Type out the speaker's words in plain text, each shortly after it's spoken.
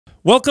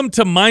Welcome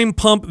to Mind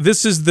Pump.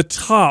 This is the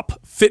top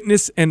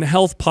fitness and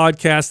health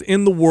podcast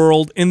in the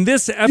world. In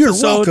this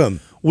episode,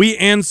 we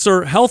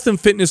answer health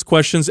and fitness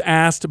questions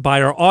asked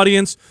by our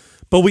audience,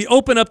 but we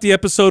open up the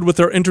episode with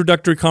our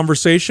introductory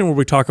conversation where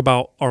we talk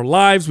about our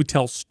lives, we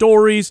tell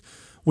stories,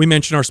 we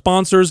mention our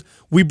sponsors,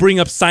 we bring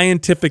up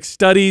scientific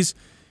studies.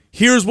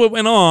 Here's what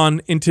went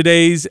on in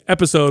today's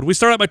episode. We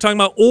start out by talking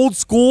about old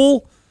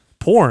school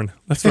porn.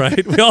 That's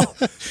right.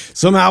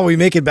 Somehow we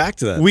make it back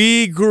to that.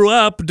 We grew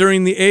up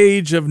during the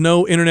age of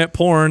no internet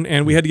porn,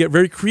 and we had to get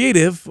very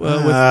creative.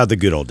 With the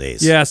good old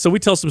days. Yeah, so we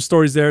tell some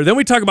stories there. Then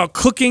we talk about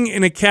cooking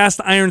in a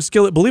cast iron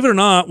skillet. Believe it or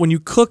not, when you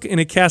cook in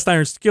a cast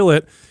iron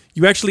skillet,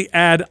 you actually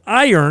add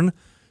iron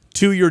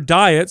to your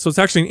diet. So it's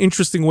actually an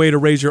interesting way to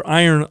raise your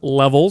iron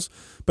levels.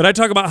 But I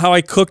talk about how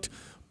I cooked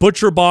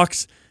Butcher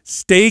Box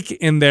steak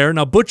in there.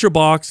 Now, Butcher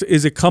Box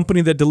is a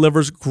company that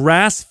delivers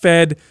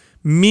grass-fed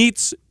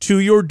meats to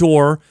your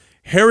door,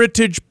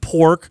 heritage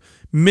pork,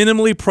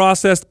 minimally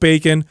processed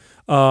bacon,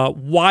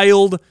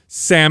 wild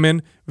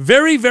salmon,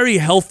 very, very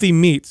healthy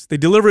meats. They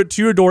deliver it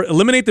to your door,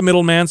 eliminate the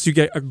middleman so you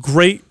get a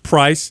great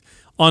price.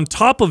 On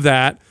top of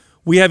that,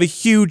 we have a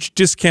huge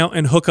discount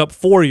and hookup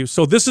for you.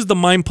 So this is the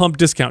Mind Pump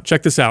discount.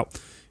 Check this out.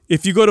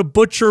 If you go to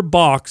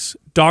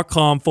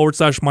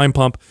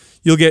butcherbox.com/mindpump,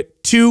 you'll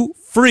get 2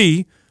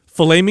 free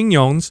filet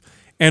mignons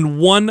and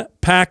 1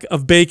 pack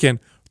of bacon.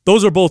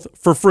 Those are both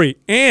for free.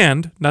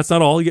 And that's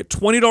not all. You get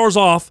 $20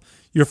 off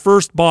your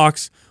first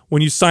box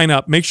when you sign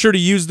up. Make sure to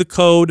use the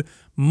code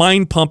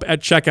MINDPUMP at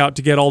checkout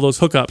to get all those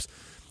hookups.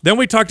 Then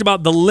we talked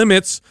about the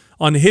limits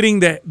on hitting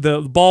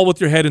the ball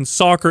with your head in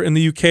soccer in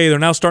the UK. They're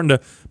now starting to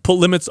put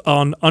limits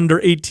on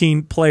under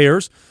 18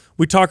 players.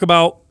 We talk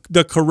about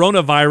the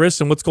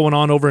coronavirus and what's going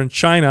on over in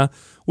China,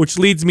 which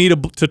leads me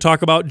to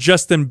talk about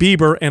Justin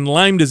Bieber and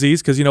Lyme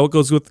disease, because you know what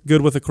goes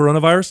good with the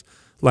coronavirus?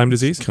 Lyme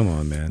disease. Come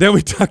on, man. Then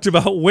we talked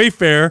about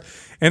Wayfair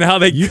and how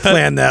they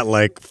planned that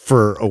like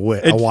for a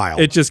while.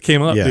 It just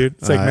came up, dude.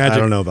 It's like magic. I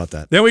don't know about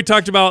that. Then we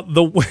talked about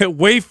the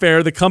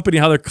Wayfair, the company,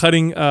 how they're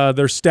cutting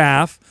their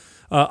staff.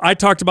 I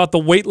talked about the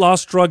weight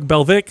loss drug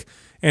Belvic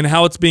and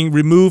how it's being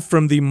removed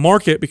from the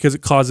market because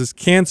it causes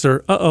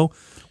cancer.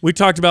 We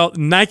talked about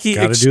Nike.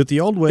 Got to do it the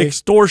old way.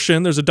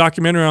 Extortion. There's a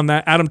documentary on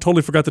that. Adam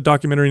totally forgot the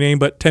documentary name,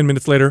 but 10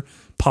 minutes later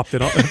popped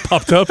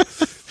up.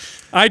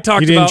 He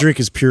didn't drink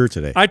his pure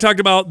today. I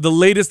talked about the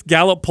latest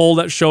Gallup poll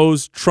that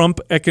shows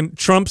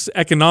Trump's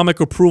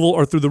economic approval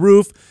are through the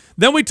roof.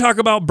 Then we talk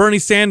about Bernie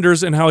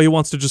Sanders and how he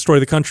wants to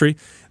destroy the country.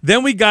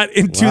 Then we got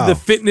into the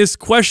fitness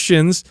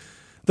questions.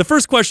 The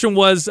first question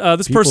was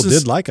this person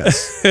did like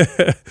us.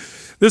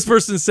 This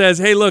person says,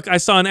 "Hey, look, I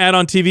saw an ad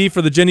on TV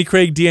for the Jenny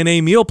Craig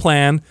DNA meal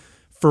plan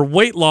for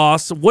weight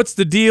loss. What's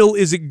the deal?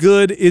 Is it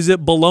good? Is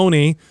it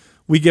baloney?"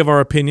 We give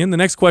our opinion. The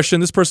next question,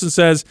 this person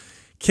says,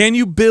 "Can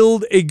you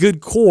build a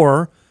good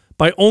core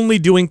by only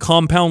doing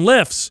compound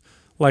lifts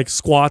like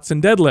squats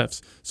and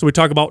deadlifts?" So we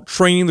talk about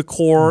training the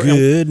core.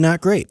 Good, not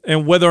great.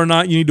 And whether or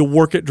not you need to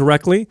work it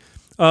directly.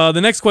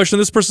 The next question,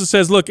 this person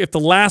says, "Look, if the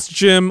last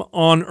gym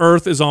on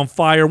earth is on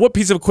fire, what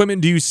piece of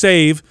equipment do you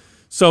save?"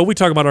 So we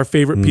talk about our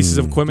favorite pieces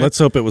of equipment. Let's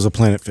hope it was a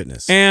Planet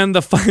Fitness. And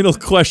the final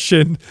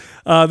question,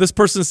 this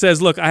person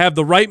says, "Look, I have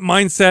the right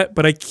mindset,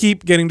 but I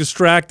keep getting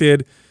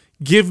distracted.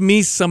 Give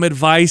me some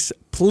advice,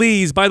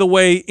 please." By the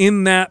way,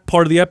 in that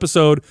part of the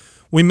episode,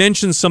 we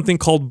mentioned something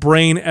called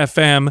Brain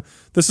FM.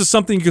 This is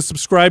something you can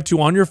subscribe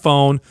to on your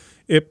phone.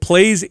 It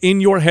plays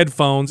in your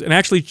headphones and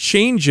actually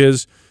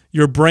changes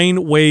your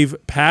brain wave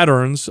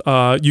patterns.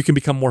 You can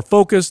become more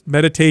focused,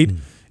 meditate.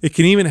 It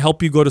can even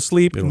help you go to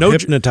sleep. It'll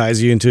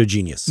hypnotize you into a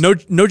genius. No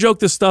joke,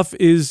 this stuff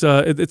is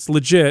it's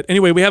legit.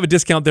 Anyway, we have a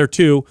discount there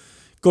too.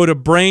 Go to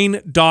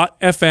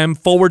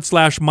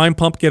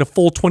brain.fm/mindpump. Get a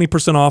full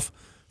 20% off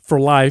for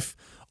life.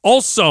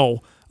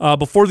 Also,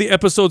 before the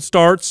episode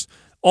starts,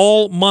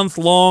 all month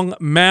long,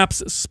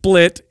 MAPS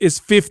Split is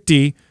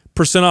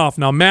 50% off.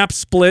 Now, MAPS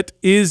Split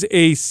is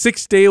a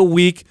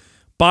 6-day-a-week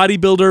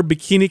bodybuilder,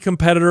 bikini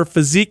competitor,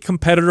 physique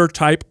competitor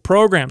type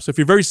program. So if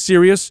you're very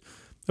serious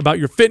about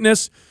your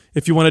fitness,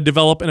 if you want to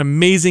develop an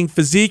amazing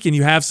physique and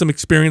you have some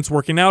experience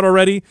working out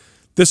already,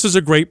 this is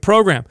a great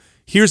program.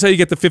 Here's how you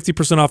get the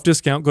 50% off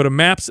discount. Go to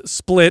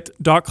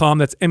mapssplit.com.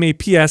 That's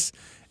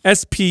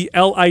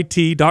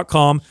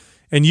MAPSSPLIT.com.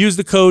 And use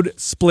the code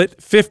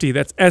SPLIT50.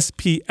 That's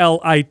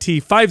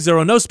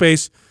SPLIT50, no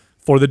space,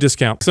 for the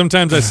discount.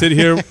 Sometimes I sit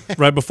here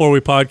right before we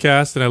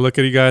podcast and I look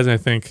at you guys and I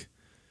think,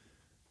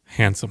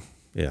 handsome.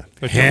 Yeah,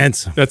 like,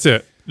 handsome. That's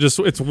it.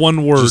 It's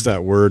one word. Just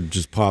that word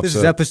just pops up. This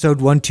is episode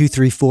 1, 2,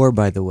 3, 4,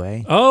 by the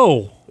way.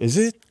 Oh. Is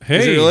it? Hey.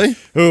 Is it really?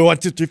 Oh, 1,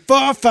 2, 3,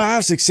 4,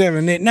 5, 6,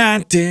 7, 8,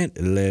 9, 10,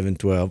 11,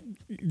 12.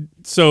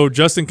 So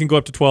Justin can go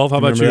up to 12. How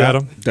about you,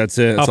 Adam? That's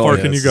it. How far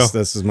can you go?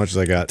 That's as much as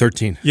I got.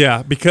 13.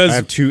 Yeah, because I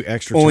have 2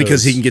 extra only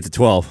because toes. he can get to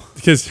 12.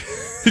 Because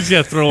he's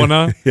got to throw one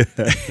on. You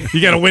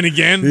got to win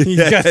again. You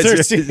got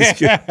 13.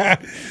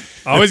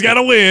 Always got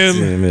to win.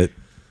 Damn it.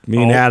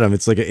 Me and Adam,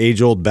 it's like an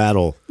age-old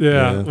battle.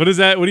 Yeah. What is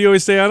that? What do you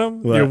always say,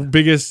 Adam? What? Your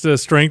biggest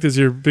strength is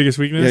your biggest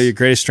weakness? Yeah, your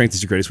greatest strength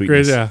is your greatest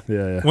weakness.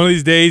 Yeah. One of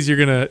these days you're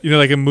going to,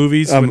 like in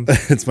movies, when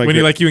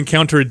you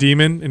encounter a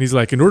demon and he's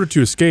like, in order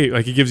to escape,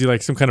 like he gives you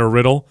like some kind of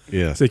riddle.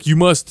 Yeah. It's like, you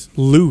must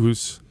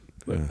lose.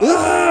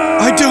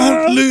 I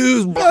don't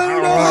lose.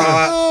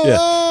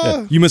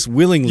 Yeah. You must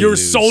willingly Your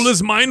lose. soul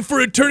is mine for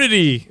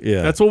eternity.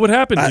 Yeah. That's what would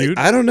happen, dude.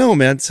 I don't know,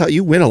 man. It's how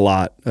you win a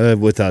lot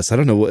with us. I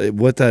don't know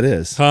what that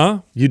is.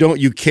 Huh?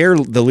 You care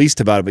the least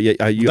about it, but yet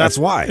That's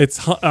why. It's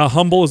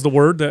humble is the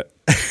word that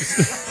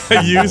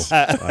I use.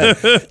 I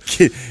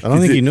don't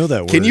think you know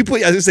that word. Can you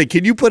put? I was gonna say,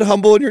 can you put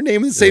humble in your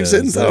name in the same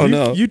sentence? I don't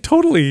know. You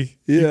totally.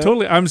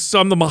 I'm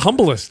the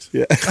humblest.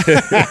 Yeah.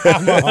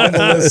 I'm a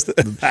humblest,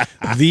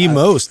 the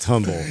most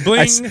humble.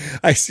 Bling.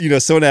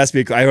 Someone asked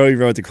me. I don't even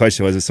remember what the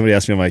question was. But somebody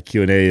asked me on my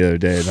Q&A the other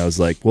day, and I was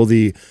like, "Well,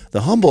 the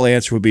humble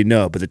answer would be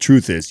no, but the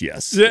truth is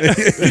yes." Yeah.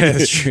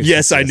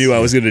 Yes, I knew I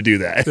was going to do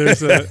that.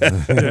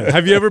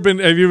 Have you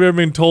ever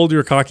been told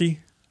you're cocky?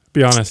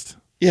 Be honest.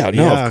 Yeah,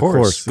 of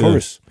course.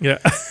 Yeah.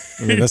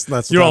 I mean,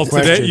 that's You're all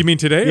question. today. You mean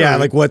today? Yeah, or?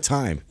 like what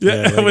time?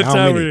 Yeah, like what how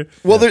time many? were you?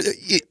 Well,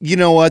 you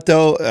know what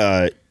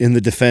though? In the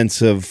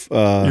defense of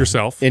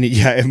yourself,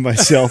 and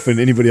myself, and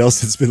anybody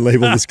else that's been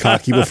labeled as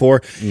cocky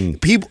before,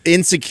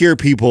 insecure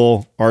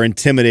people are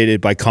intimidated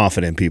by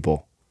confident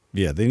people.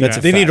 Yeah, they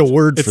need a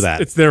word for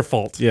that. It's their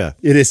fault. Yeah,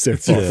 it is their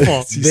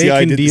fault. They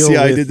can deal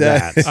with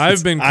that.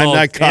 I've been called I'm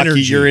not cocky.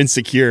 energy. You're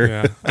insecure.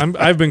 Yeah,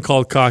 I've been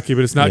called cocky,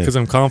 but it's not because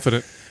I'm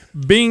confident.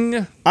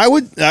 Bing. I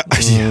would.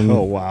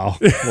 Oh wow!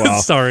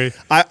 Sorry.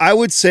 I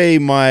would say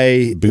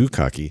my boo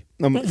cocky.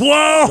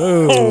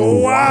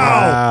 Whoa!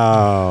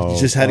 Wow! You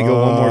just had to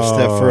go one more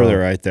step further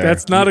right there.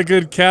 That's not a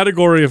good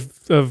category of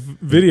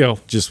video.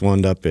 Just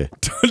wound up it.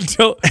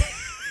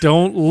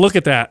 Don't look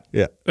at that.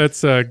 Yeah,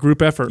 that's a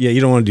group effort. Yeah, you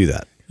don't want to do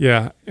that.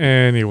 Yeah.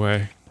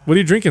 Anyway, what are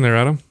you drinking there,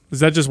 Adam? Is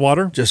that just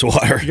water? Just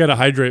water. You got to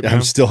hydrate, man.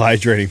 I'm still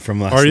hydrating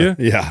from last night. Are you?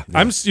 Yeah.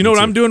 You know what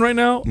I'm doing right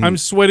now? I'm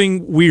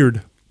sweating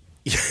weird.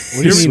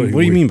 What do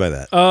you mean by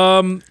that?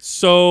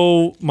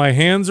 So my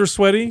hands are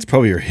sweaty. It's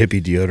probably your hippie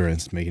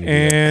deodorants making it.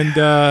 And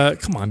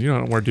come on, you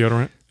don't wear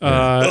deodorant.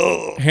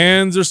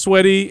 Hands are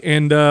sweaty,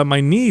 and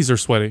my knees are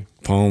sweaty.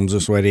 Palms are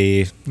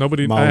sweaty.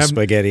 Mom's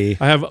spaghetti.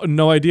 I have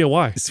no idea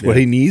why.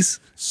 Sweaty knees?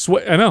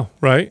 I know,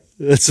 right?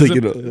 That's like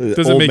an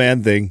old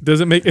man thing.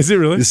 Does it make? Is it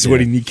really? The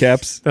sweaty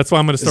kneecaps. That's why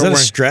I'm going to start wearing. Is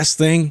that a stress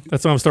thing?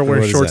 That's why I'm start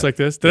wearing shorts like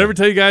this. Did I ever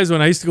tell you guys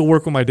when I used to go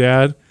work with my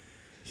dad?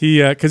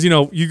 He, because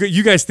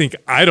you guys think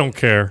I don't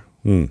care.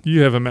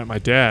 You haven't met my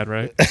dad,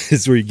 right?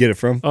 That's where you get it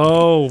from.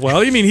 Oh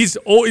well, you mean he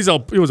was a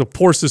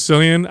poor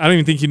Sicilian. I don't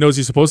even think he knows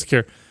he's supposed to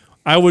care.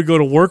 I would go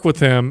to work with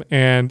him,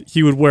 and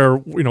he would wear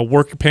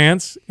work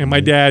pants. And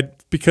my dad,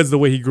 because of the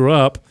way he grew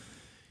up,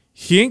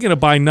 he ain't gonna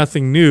buy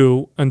nothing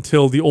new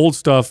until the old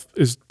stuff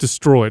is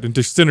destroyed and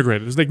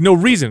disintegrated. There's like no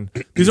reason.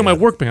 These are my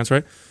work pants,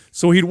 right?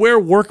 So he'd wear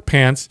work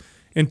pants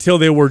until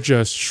they were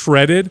just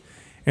shredded,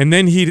 and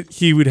then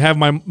he would have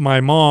my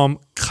mom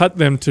cut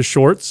them to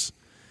shorts.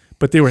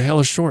 But they were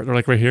hella short. They're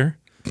like right here.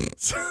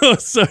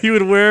 So he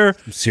would wear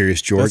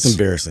serious jorts. That's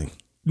embarrassing.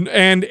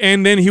 And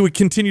then he would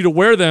continue to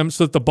wear them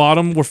so that the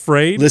bottom were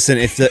frayed. Listen,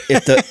 if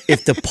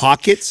the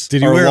pockets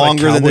Did he are wear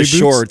longer like than the boots?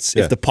 shorts,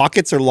 Yeah. if the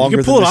pockets are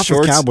longer than the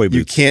shorts,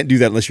 you can't do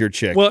that unless you're a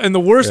chick. Well, and the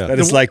worst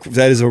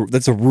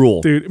that's a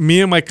rule. Dude, me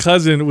and my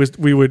cousin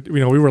we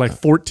were like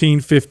 14,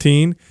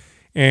 15.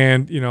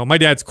 And my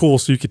dad's cool,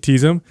 so you could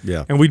tease him.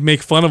 Yeah. And we'd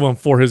make fun of him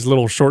for his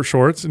little short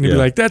shorts. And he'd be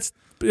like,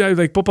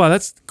 Papa,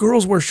 that's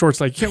girls wear shorts.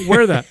 Like, you can't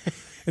wear that.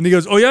 And he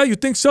goes, oh yeah, you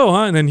think so,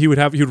 huh? And then he would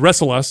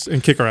wrestle us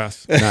and kick our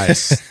ass.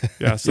 Nice.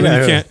 Yeah. So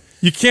then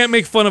you can't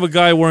make fun of a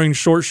guy wearing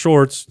short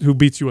shorts who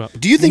beats you up.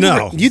 Do you think?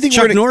 No. Do you think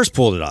Chuck Norris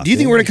pulled it off? Do you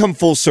think we're gonna come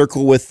full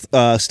circle with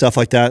stuff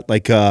like that?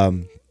 Like, I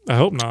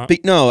hope not.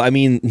 No, I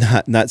mean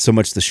not so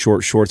much the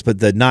short shorts, but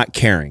the not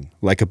caring,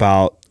 like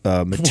about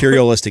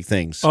materialistic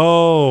things.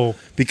 Oh,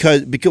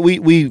 because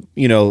we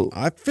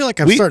I feel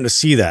like I'm starting to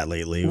see that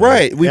lately.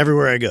 Right,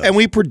 everywhere I go, and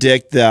we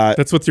predict that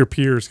that's with your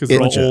peers because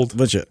they're all old.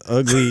 Bunch of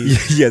ugly.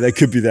 Yeah, that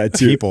could be that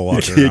too. People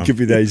walking around. It could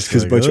be that just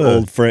because a bunch of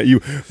old friends.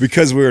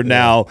 Because we're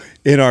now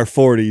in our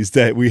 40s,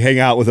 that we hang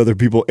out with other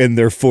people in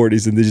their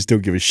 40s and they just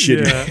don't give a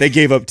shit. Yeah. They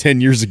gave up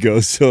 10 years ago,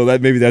 so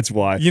maybe that's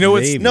why. You know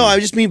what's No, I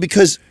just mean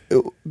because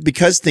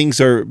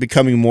things are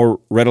becoming more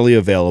readily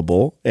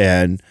available,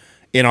 and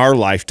in our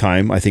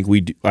lifetime, I think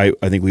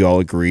we all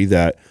agree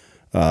that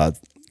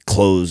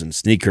clothes and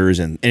sneakers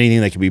and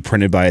anything that can be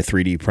printed by a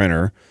 3D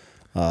printer.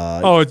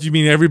 You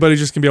mean everybody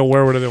just can be able to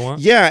wear whatever they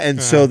want? Yeah,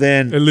 and so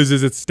then it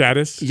loses its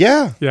status.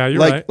 Yeah, yeah, you're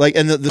right. Like,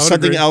 and the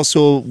something agree. else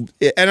will,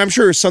 and I'm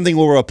sure something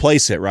will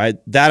replace it. Right?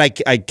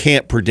 That I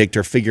can't predict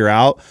or figure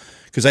out,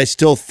 because I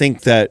still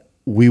think that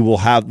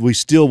we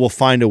still will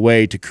find a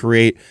way to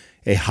create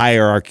a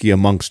hierarchy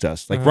amongst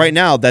us. Like right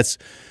now, that's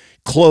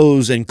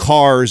clothes and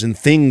cars and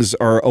things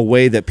are a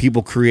way that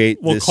people create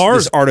this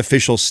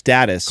artificial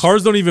status.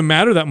 Cars don't even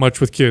matter that much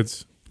with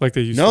kids like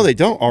they used to. No, they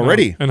don't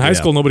already. No. In high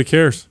school, nobody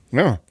cares.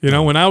 No.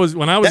 When I was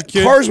a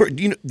kid, cars were.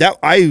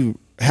 I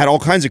had all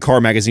kinds of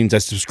car magazines I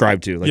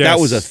subscribed to. Like Yes. that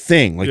was a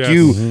thing. Like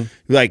Yes.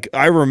 like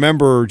I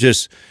remember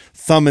just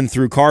thumbing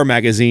through car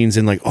magazines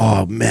and like,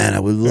 oh man, I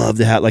would love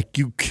to have like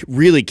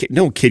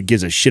no kid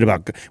gives a shit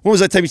about. When was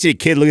that time you see a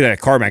kid looking at a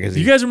car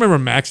magazine? You guys remember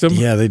Maxim?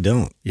 Yeah, they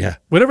don't. Yeah.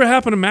 Whatever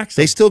happened to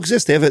Maxim? They still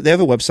exist. They have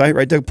a website,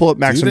 right? Doug, pull up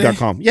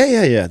maxim.com.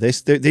 Yeah. They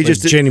Like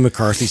just Jenny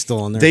McCarthy's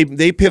still on there.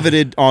 they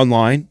pivoted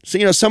online.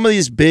 So some of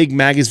these big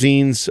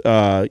magazines,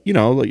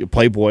 like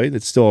Playboy,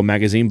 that's still a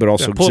magazine, but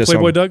also pull up exists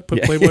Playboy, on, Doug.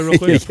 Put Playboy real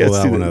quick. Pull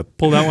that one up.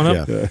 Pull that one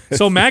up. Yeah.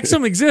 So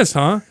Maxim exists,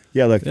 huh?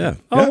 Yeah, look. Yeah.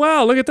 Oh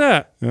wow, look at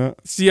that. Yeah.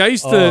 See, I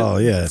used to. Oh,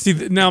 yeah. See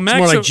now, It's Maxim.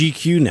 more like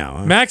GQ now.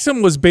 Huh?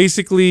 Maxim was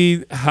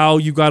basically how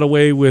you got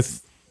away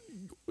with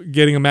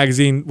getting a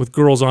magazine with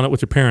girls on it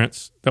with your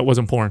parents that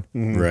wasn't porn,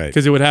 Right.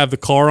 because it would have the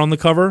car on the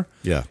cover.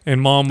 Yeah. And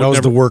mom would That was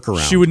never, the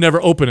workaround. She would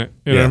never open it.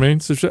 You know Yeah. what I mean?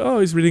 So she'd, oh,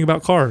 he's reading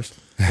about cars.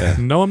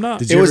 No, I'm not.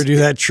 Did you ever do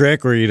that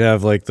trick where you'd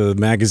have like the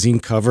magazine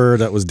cover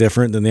that was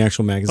different than the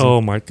actual magazine? Oh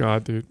my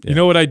god, dude! You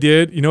know what I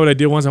did? You know what I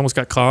did once? I almost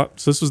got caught.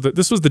 So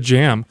this was the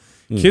jam.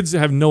 Kids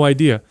have no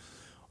idea.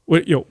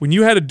 When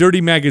you had a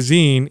dirty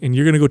magazine and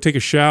you're gonna go take a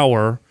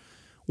shower,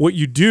 what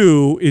you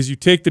do is you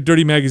take the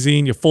dirty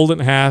magazine, you fold it in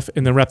half,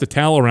 and then wrap the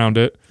towel around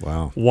it.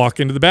 Wow. Walk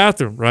into the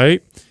bathroom,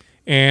 right?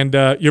 And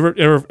have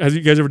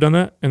you guys ever done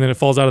that? And then it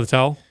falls out of the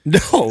towel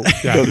No.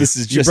 No, this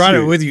is You just brought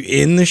it with you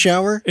in the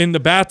shower? in the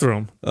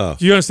bathroom. Oh.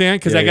 Do you understand?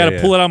 Because I got to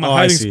pull it out of my I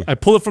hiding. see. I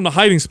pull it from the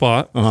hiding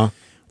spot.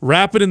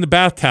 Wrap it in the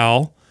bath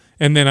towel,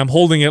 and then I'm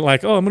holding it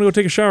like, oh, I'm gonna go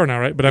take a shower now,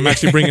 right? But I'm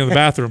actually bringing it in the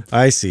bathroom.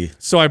 I see.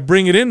 So I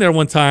bring it in there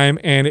one time,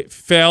 and it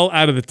fell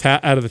out of the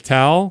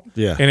towel.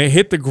 Yeah. And it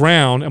hit the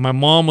ground, and my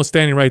mom was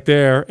standing right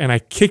there, and I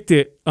kicked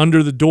it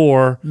under the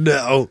door.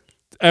 No.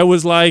 I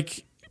was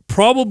like,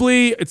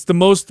 probably it's the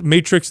most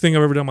Matrix thing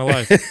I've ever done in my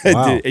life.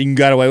 Wow. You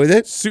got away with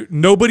it?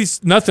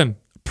 Nobody's nothing.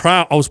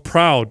 Proud. I was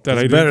proud that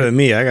I did. Better than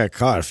me. I got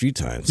caught a few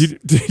times.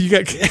 You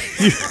got.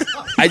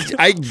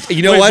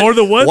 You know Wait, what? more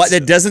than once? What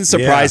that doesn't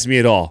surprise me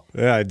at all.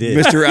 Yeah, I did.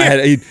 Mister, I had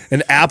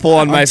an apple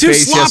on my too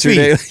face sloppy.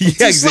 yesterday.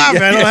 Too sloppy.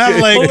 I don't have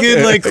like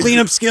good like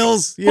cleanup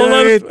skills. You know Hold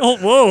what I on. mean? Oh,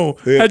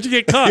 whoa! How'd you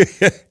get caught?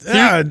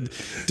 Yeah,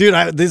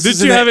 dude.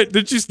 Did you have it?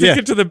 Did you stick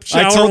it to the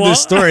shower I told wall?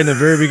 this story in the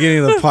very beginning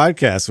of the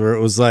podcast where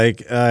it was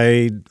like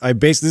I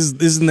basically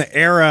this is in the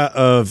era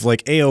of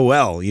like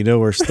AOL,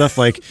 where stuff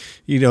like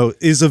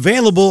is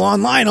available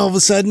online all of a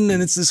sudden,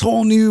 and it's this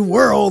whole new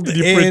world. Did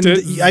you print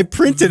it? I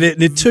printed it,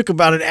 and it took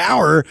about an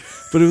hour,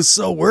 but it was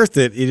so worth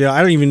it.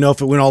 I don't even know if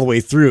it went all the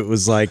way through. It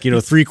was like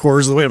 3/4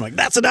 of the way. I'm like,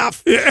 that's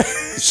enough. Yeah.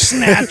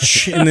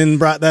 Snatch, and then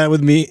brought that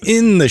with me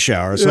in the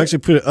shower. So I actually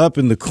put it up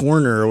in the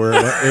corner where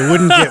it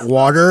wouldn't get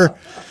water.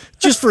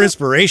 Just for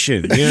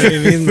inspiration, you know what I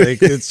mean?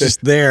 Like it's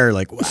just there,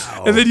 like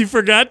wow. And then you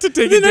forgot to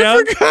take it down.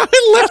 I forgot.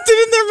 I left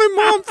it in there.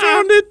 My mom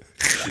found it.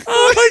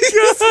 Oh my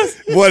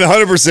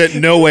god! 100%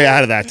 no way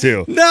out of that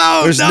too.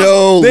 No, there's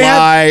no They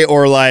lie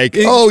or like,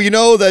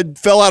 that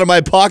fell out of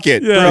my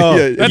pocket.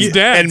 Yeah, that's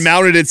dad's. And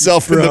mounted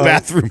itself in the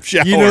bathroom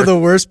shower. The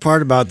worst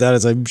part about that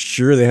is I'm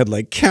sure they had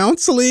like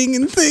counseling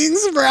and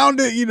things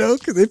around it,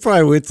 because they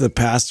probably went to the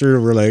pastor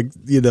and were like,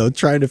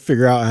 trying to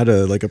figure out how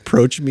to like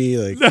approach me,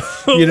 like,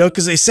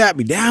 because they sat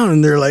me down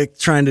and they're like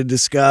trying to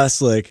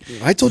discuss, like,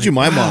 I told you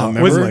my mom.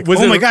 Was Remember? it-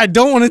 oh my God, I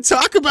don't want to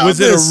talk about Was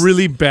this. it a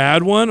really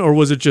bad one, or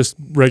was it just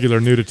regular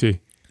nudity?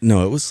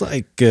 No, it was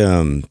like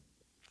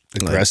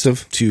Aggressive.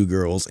 like 2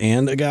 girls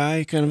and a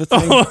guy kind of a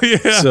thing. Oh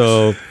yeah.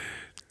 So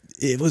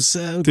it was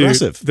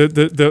aggressive. Dude,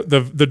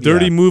 the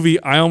dirty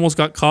movie I almost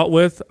got caught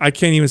with. I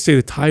can't even say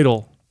the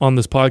title on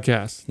this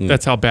podcast.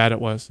 That's how bad it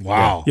was.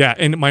 Wow. Yeah,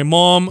 and my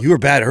mom. You were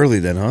bad early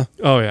then, huh?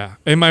 Oh yeah,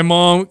 and my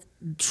mom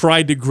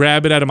tried to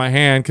grab it out of my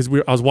hand because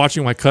I was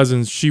watching my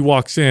cousins. She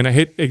walks in, I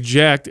hit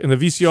eject, and the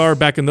VCR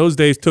back in those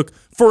days took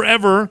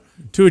forever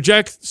to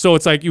eject. So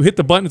it's like you hit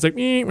the button, it's like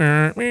meh,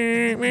 meh,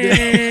 meh,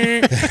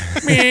 meh,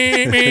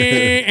 meh,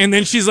 meh. And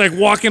then she's like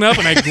walking up,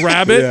 and I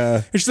grab it,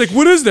 and she's like,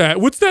 "What is that?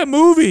 What's that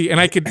movie?" And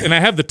I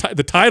have the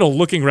title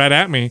looking right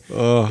at me,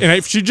 and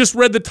if she just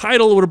read the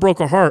title, it would have broke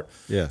her heart.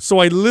 Yeah. So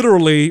I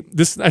literally,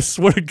 I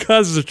swear to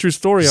God, this is a true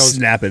story. I was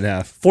Snap in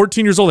half.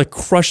 14 years old. I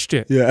crushed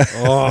it. Yeah.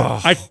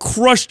 I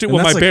crushed it And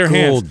with my that's, like, bare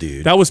hands. gold,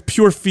 dude. That was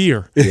pure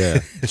fear. Yeah.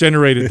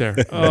 Generated there.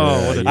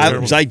 Oh, what a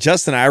terrible. Like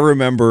Justin, I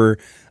remember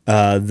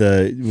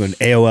when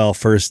AOL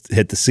first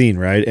hit the scene,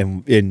 right?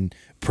 And in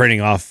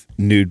printing off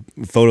nude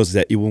photos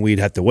that when we'd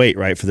have to wait,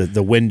 right, for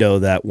the window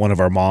that one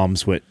of our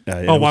moms went.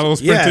 While I was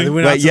Yeah, printing. they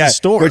went out to the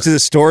store. Went to the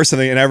store or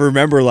something, and I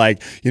remember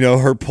like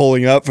her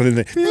pulling up from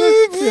the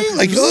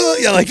like, oh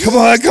yeah, like come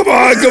on,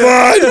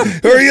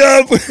 hurry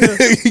up,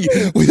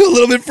 we go a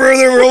little bit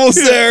further, we're almost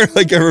there.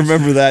 Like I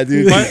remember that,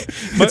 dude.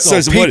 But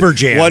So paper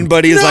jam. One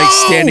buddy is like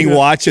standing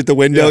watch at the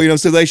window,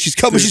 so like she's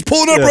coming, she's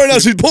pulling up right now,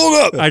 she's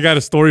pulling up. I got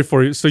a story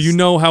for you. So you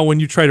know how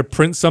when you try to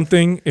print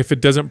something, if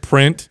it doesn't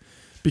print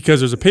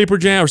because there's a paper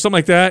jam or something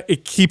like that,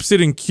 it keeps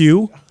it in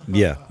queue.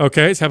 Yeah.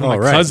 Okay, it's happened to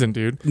my right. cousin,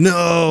 dude.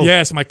 No.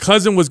 Yes, my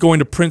cousin was going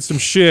to print some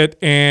shit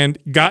and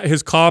got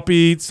his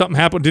copy. Something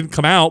happened, didn't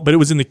come out, but it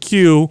was in the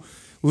queue.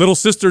 Little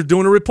sister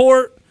doing a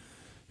report.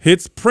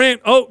 hits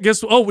print. Oh,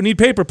 we need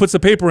paper. Puts the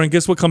paper in.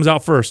 Guess what comes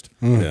out first?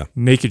 Yeah.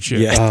 Naked shit.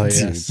 Yeah. Oh,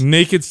 yes.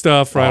 Naked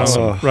stuff right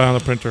on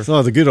the printer.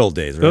 Oh, the good old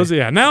days,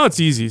 right? Now it's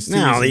easy. It's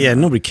now, easy.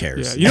 nobody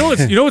cares. Yeah.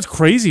 You know what's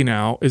crazy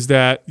now is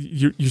that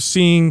you're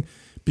seeing,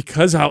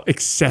 because how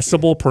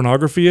accessible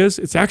pornography is,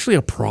 it's actually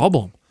a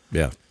problem.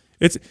 Yeah.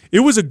 It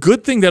was a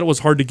good thing that it was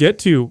hard to get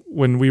to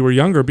when we were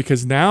younger,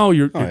 because now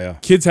your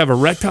kids have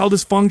erectile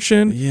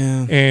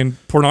dysfunction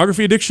and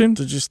pornography addiction.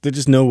 They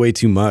just know way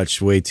too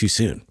much, way too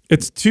soon.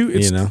 It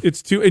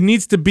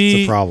needs to be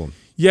It's a problem.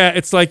 Yeah,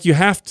 it's like you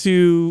have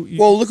to.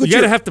 Well, look what you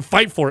gotta have to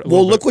fight for it.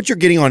 Look what you're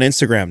getting on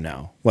Instagram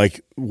now. Like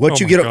what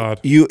you get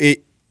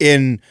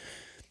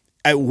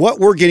what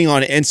we're getting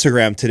on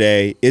Instagram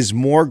today is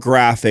more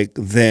graphic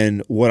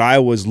than what I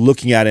was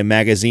looking at in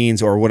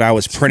magazines or what I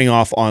was printing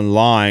off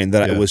online.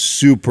 That it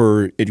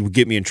would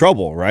get me in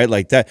trouble, right?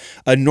 Like that,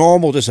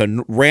 just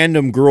a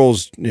random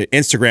girl's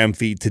Instagram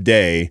feed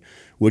today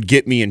would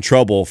get me in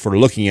trouble for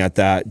looking at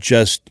that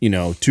just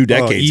 2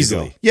 decades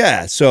ago.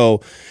 Yeah,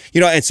 so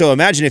and so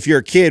imagine if you're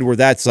a kid where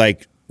that's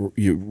like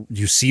you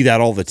see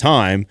that all the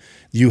time.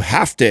 You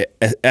have to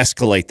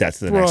escalate that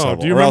to the next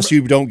level, or else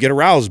you don't get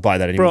aroused by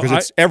that anymore because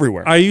it's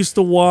everywhere. I used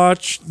to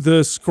watch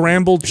the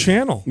Scrambled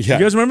channel. Yeah.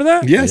 You guys remember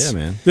that? Yes. Yeah,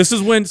 man. This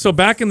is when, so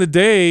back in the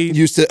day. You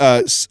used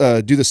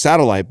to do the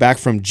satellite back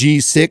from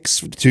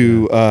G6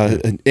 to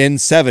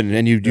N7,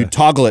 and you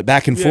toggle it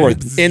back and forth.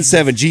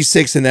 N7,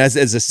 G6, and as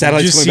the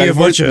satellite You going see back a and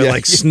forth. bunch of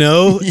like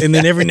snow, and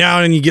then every now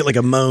and then you get like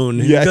a moan.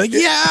 And Yeah. you're like,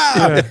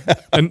 yeah.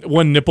 And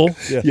one nipple,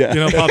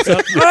 pops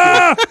up.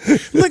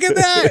 Look at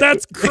that.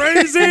 That's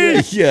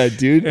crazy. Yeah,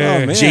 dude. Oh,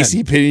 man.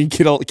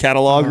 JCPenney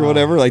catalog or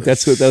whatever. Like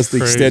that's the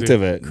extent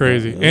of it.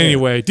 Crazy.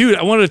 Anyway, dude,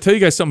 I wanted to tell you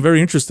guys something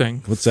very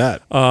interesting. What's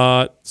that?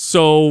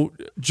 So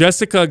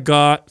Jessica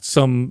got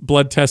some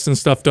blood tests and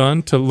stuff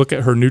done to look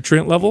at her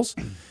nutrient levels,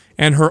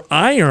 and her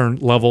iron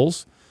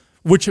levels,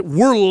 which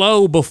were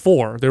low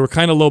before, they were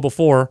kind of low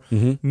before,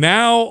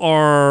 now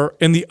are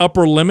in the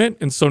upper limit.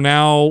 And so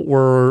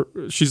now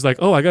she's like,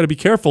 oh, I got to be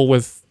careful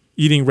with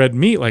eating red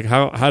meat. Like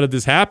how did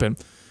this happen?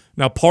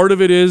 Now, part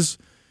of it is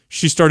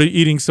she started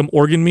eating some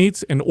organ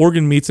meats, and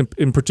organ meats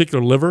in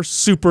particular liver,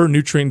 super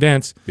nutrient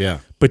dense. Yeah.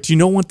 But do you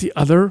know what the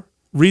other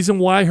reason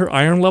why her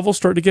iron levels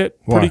start to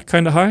get pretty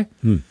kind of high?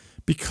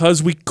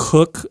 Because we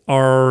cook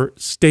our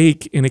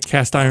steak in a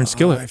cast iron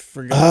skillet. I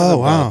forgot.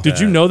 Wow. Did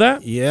you know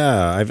that?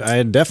 Yeah, I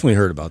had definitely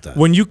heard about that.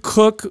 When you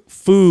cook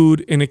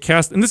food in a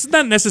cast, and this is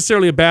not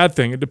necessarily a bad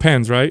thing. It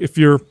depends, right? If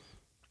you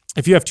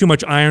have too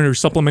much iron or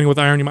supplementing with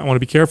iron, you might want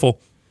to be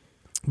careful.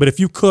 But if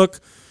you cook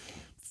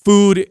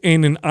food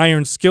in an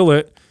iron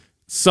skillet,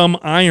 some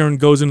iron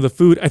goes into the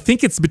food. I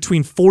think it's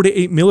between 4 to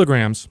 8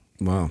 milligrams.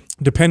 Wow.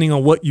 Depending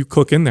on what you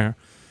cook in there.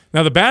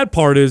 Now, the bad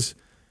part is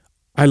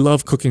I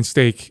love cooking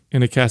steak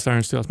in a cast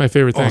iron skillet. It's my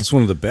favorite thing. Oh, it's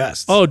one of the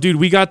best. Oh, dude,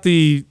 we got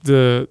the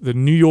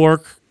New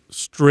York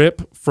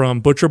strip from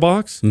Butcher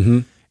Box,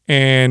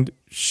 and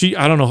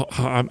I don't know,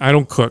 I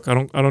don't cook. I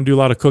don't do a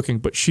lot of cooking,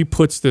 but she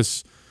puts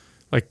this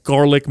like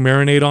garlic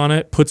marinade on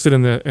it, puts it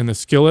in the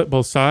skillet,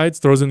 both sides,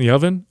 throws it in the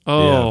oven.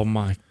 Oh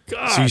my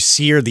God. So you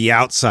sear the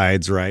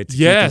outsides, right? To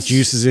Yes. keep the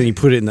juices in, you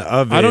put it in the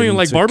oven. I don't even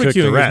like to cook the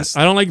barbecuing. rest.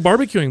 I don't like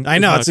barbecuing. I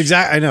know, as much.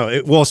 I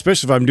know. Well,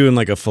 especially if I'm doing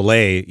like a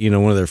fillet,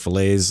 one of their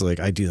fillets, like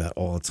I do that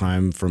all the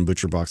time from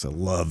Butcher Box. I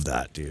love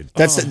that, dude.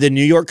 That's the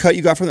New York cut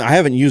you got from them. I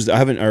haven't used it. I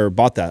haven't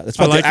bought that. That's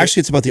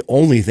actually it's about the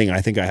only thing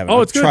I think I haven't.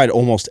 It's I've tried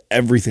almost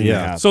everything they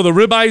have. So the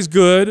ribeye is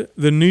good.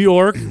 The New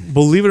York,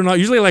 believe it or not,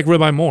 usually I like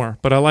ribeye more,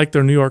 but I like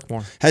their New York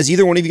more. Has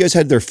either one of you guys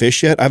had their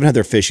fish yet? I haven't had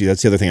their fish yet.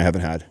 That's the other thing I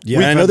haven't had. Yeah, I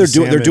mean, I know I've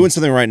they're had doing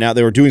something right now.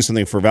 They were doing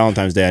something for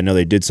Valentine's Day. I know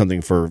they did something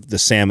for the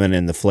salmon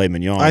and the filet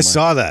mignon. I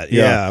saw that.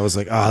 Yeah. I was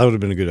like, that would have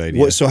been a good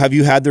idea. So have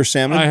you had their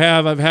salmon? I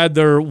have. I've had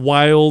their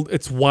wild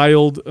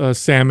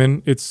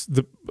salmon. It's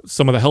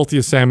some of the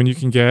healthiest salmon you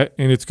can get,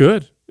 and it's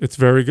good. It's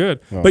very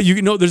good. Oh. But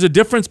there's a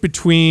difference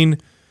between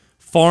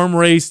farm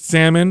raised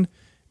salmon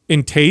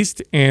in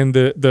taste and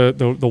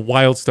the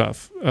wild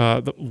stuff.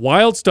 The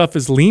wild stuff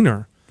is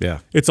leaner. Yeah.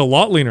 It's a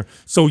lot leaner.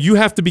 So you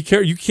have to be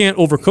careful. You can't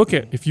overcook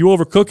it. If you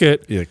overcook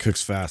it. Yeah, it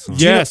cooks fast. Huh?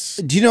 Yes.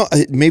 Do you know,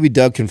 maybe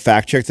Doug can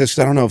fact check this,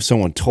 because I don't know if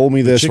someone told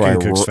me this or I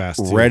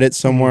read it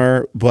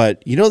somewhere,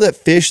 but you know that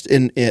fish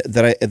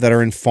that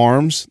are in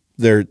farms,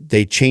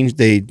 they change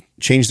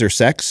their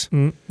sex?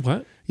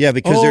 What? Yeah,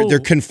 because they're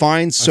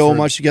confined so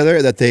much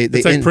together that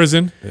it's like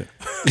prison. Yeah.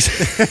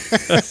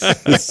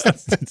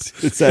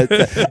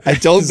 I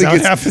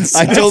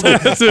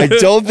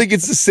don't think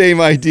it's the same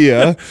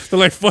idea. They're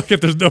like, fuck it,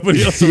 there's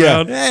nobody else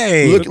around.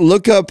 Hey,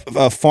 look up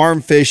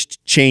farm fish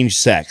change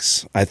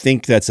sex. I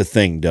think that's a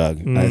thing,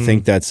 Doug. I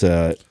think that's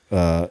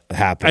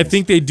happens. I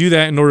think they do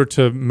that in order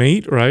to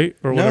mate, right?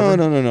 Or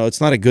whatever. No. It's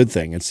not a good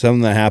thing. It's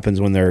something that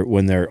happens when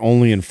they're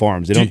only in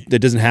farms.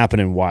 It doesn't happen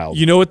in wild.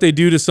 You know what they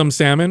do to some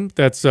salmon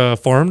that's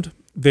farmed?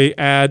 They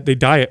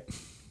dye it.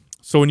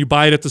 So when you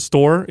buy it at the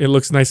store, it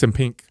looks nice and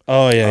pink.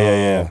 Oh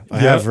yeah. I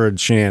have heard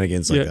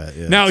shenanigans like that.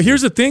 Yeah, now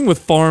here's the thing with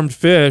farmed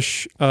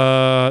fish.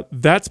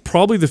 That's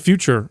probably the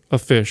future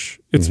of fish.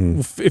 It's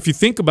if you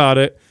think about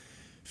it,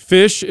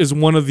 Fish is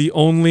one of the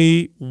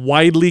only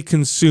widely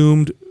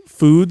consumed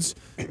foods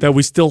that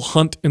we still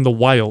hunt in the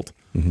wild.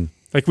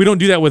 Like we don't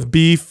do that with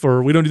beef,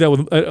 or we don't do that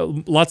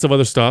with lots of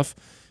other stuff.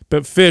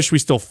 But fish, we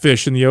still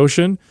fish in the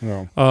ocean,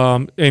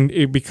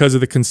 because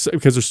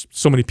there's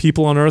so many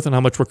people on Earth and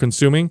how much we're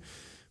consuming.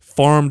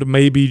 Farmed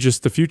may be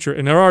just the future,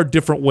 and there are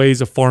different ways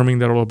of farming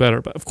that are a little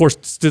better. But of course,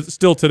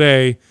 still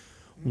today,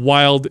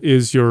 wild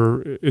is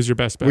your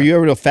best bet. Were you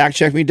able to fact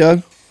check me,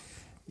 Doug?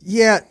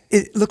 Yeah,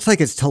 it looks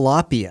like it's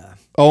tilapia.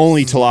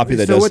 Only tilapia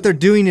that So does. what they're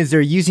doing is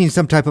they're using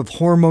some type of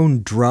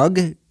hormone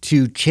drug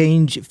to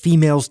change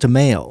females to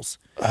males.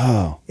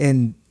 Oh.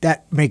 And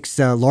that makes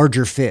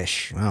larger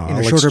fish Wow, in a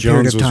Alex shorter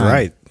period Jones of was time.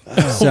 right.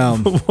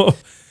 So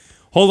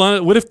Hold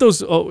on. What if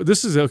those? Oh,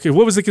 this is okay.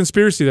 What was the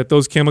conspiracy that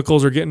those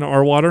chemicals are getting to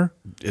our water?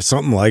 It's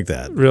something like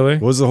that. Really?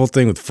 What was the whole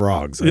thing with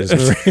frogs? I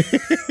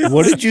just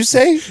What did you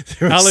say?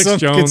 there was Alex some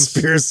Jones.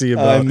 conspiracy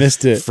about I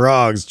missed it.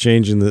 frogs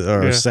changing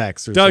Yeah.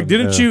 sex. Or Doug, something.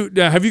 didn't you?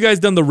 Have you guys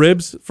done the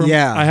ribs?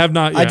 yeah, I have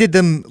not. Yet. I did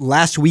them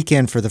last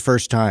weekend for the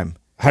first time.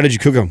 How did you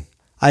cook them?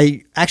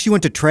 I actually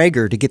went to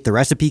Traeger to get the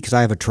recipe because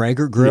I have a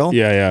Traeger grill.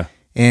 Yeah.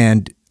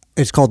 And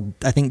it's called,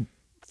 I think,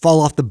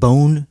 fall off the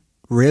bone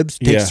ribs.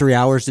 Takes Yeah. 3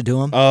 hours to do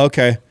them. Oh,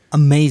 okay.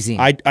 Amazing.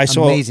 I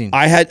saw. Amazing.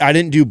 I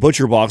didn't do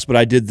butcher box, but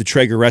I did the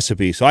Traeger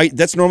recipe. So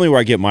that's normally where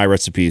I get my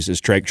recipes. Is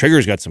Traeger.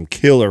 Traeger's got some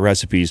killer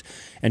recipes,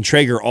 and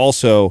Traeger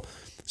also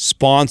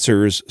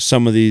sponsors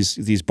some of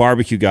these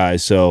barbecue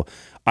guys. So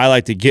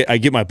I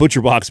get my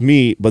butcher box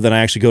meat, but then I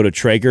actually go to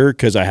Traeger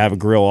because I have a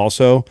grill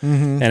also,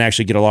 and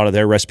actually get a lot of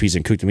their recipes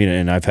and cook the meat.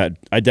 And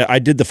I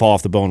did the fall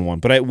off the bone one,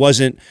 but it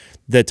wasn't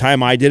the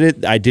time I did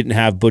it. I didn't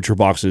have butcher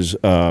box's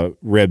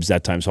ribs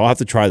that time, so I'll have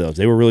to try those.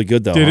 They were really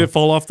good though. Did it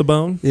fall off the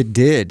bone? It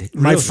did.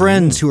 My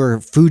friends who are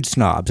food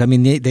snobs, I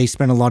mean, they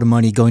spend a lot of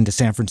money going to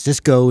San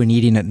Francisco and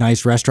eating at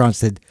nice restaurants,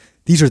 said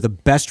these are the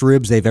best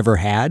ribs they've ever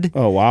had.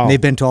 Oh, wow. And they've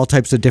been to all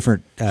types of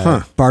different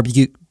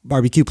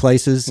barbecue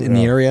places in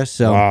the area.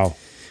 So Wow.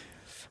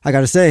 I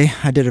got to say,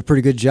 I did a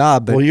pretty good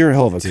job. But Well, you're a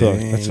hell of a cook.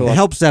 That's a it lot.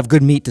 helps to have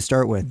good meat to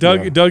start with.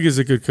 Doug is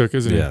a good cook,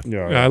 isn't he?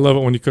 Yeah. I love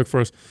it when you cook for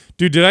us.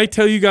 Dude, did I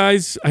tell you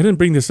guys? I didn't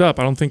bring this up.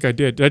 I don't think I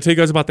did. Did I tell you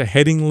guys about the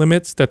heading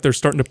limits that they're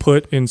starting to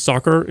put in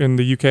soccer in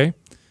the UK?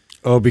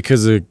 Oh,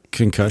 because of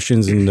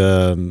concussions and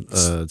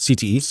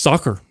CTE?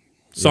 Soccer.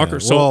 Yeah,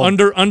 So well-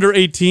 under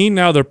 18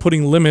 now they're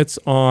putting limits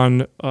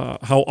on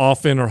how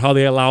often or how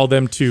they allow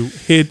them to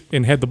hit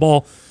and head the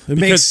ball. It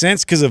makes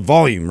sense because of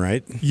volume,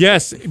 right?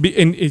 Yes, and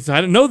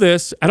I didn't know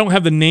this. I don't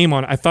have the name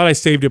on it. I thought I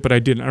saved it, but I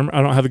didn't.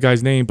 I don't have the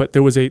guy's name. But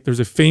there's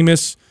a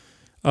famous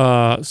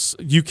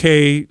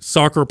UK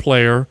soccer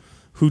player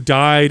who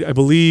died, I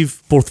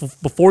believe,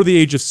 before the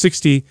age of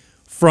 60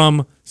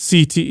 from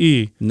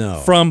CTE. No.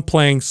 From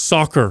playing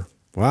soccer.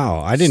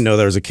 Wow, I didn't know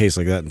there was a case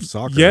like that in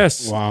soccer.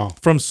 Yes. Wow.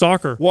 From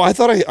soccer. Well, I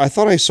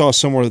thought I saw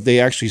somewhere that they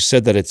actually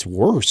said that it's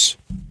worse.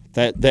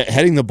 That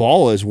heading the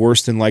ball is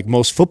worse than like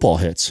most football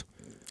hits.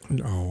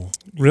 No.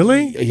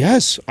 Really?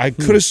 Yes, I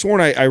could have sworn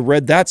I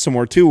read that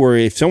somewhere too. Where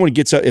if someone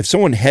gets up,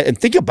 and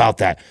think about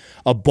that,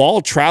 a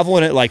ball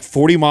traveling at like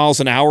 40 miles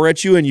an hour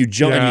at you, and you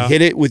jump and you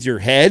hit it with your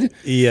head.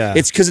 Yeah.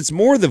 it's because it's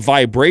more the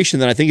vibration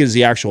than I think it is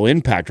the actual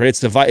impact. Right?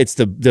 It's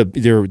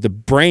the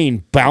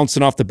brain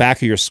bouncing off the back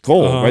of your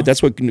skull. Right?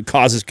 That's what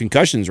causes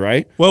concussions.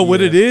 Right? Well,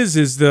 what it is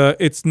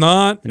it's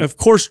not, of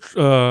course,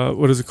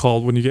 what is it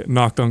called when you get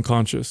knocked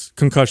unconscious?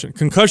 Concussion.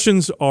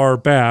 Concussions are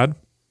bad,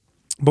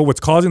 but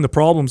what's causing the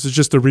problems is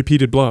just the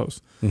repeated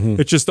blows.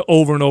 It's just the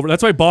over and over.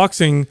 That's why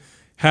boxing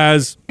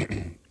has,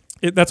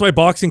 that's why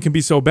boxing can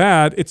be so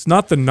bad. It's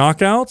not the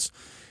knockouts,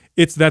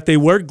 it's that they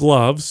wear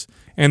gloves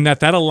and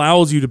that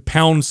allows you to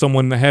pound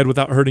someone in the head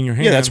without hurting your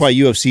hands. Yeah, that's why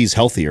UFC is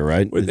healthier,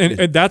 right?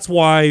 And that's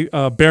why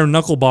bare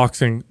knuckle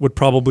boxing would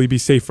probably be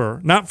safer.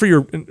 Not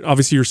for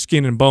obviously your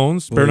skin and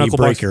bones. Bare When you knuckle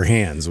break boxing. your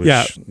hands. Which,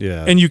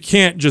 Yeah. And you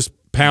can't just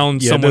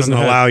pound it someone doesn't in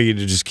the head. allow you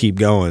to just keep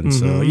going.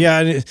 So yeah,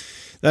 and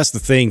that's the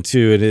thing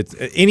too.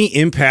 And any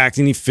impact,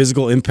 any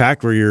physical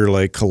impact where you're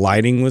like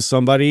colliding with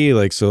somebody,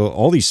 like so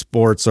all these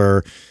sports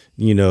are,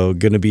 going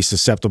to be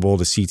susceptible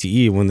to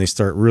CTE when they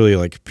start really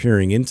like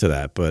peering into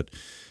that. But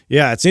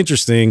yeah, it's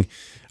interesting.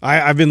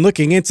 I've been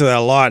looking into that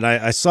a lot.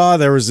 I saw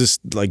there was this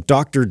like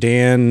Dr.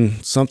 Dan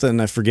something,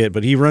 I forget,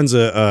 but he runs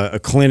a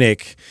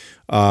clinic.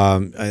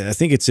 I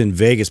think it's in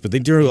Vegas, but they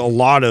do a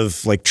lot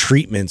of like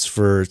treatments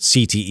for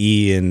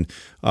CTE, and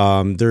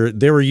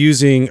they were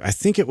using, I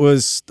think it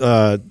was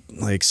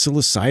like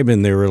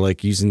psilocybin. They were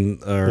like using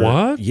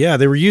What? Yeah,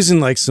 they were using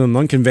like some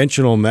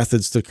unconventional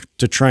methods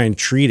to try and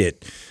treat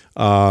it.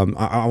 I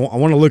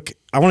want to look.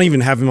 I want to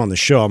even have him on the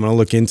show. I'm going to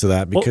look into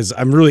that because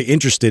I'm really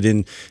interested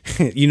in,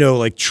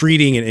 like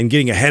treating and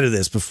getting ahead of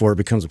this before it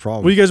becomes a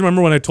problem. Well, you guys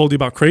remember when I told you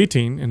about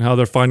creatine and how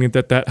they're finding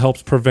that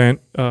helps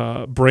prevent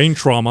brain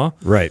trauma?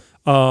 Right.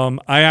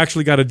 I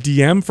actually got a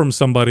DM from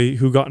somebody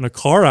who got in a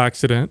car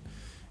accident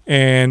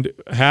and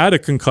had a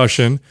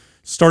concussion,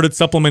 started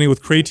supplementing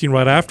with creatine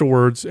right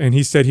afterwards, and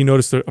he said he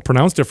noticed a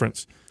pronounced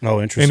difference Oh,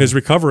 interesting. in his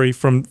recovery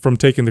from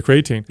taking the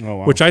creatine, Oh,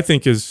 wow. which I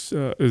think is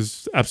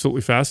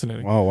absolutely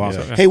fascinating. Oh, wow. So,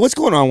 yeah. Hey, what's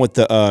going on with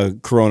the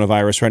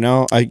coronavirus right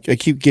now? I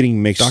keep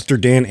getting mixed Dr.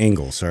 Dan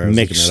Engel. Sorry, I was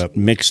looking that up.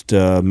 mixed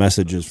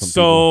messages from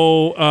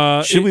people.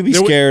 So Should we be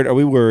scared? Are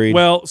we worried?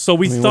 Well, so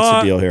we what's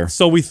thought the deal here?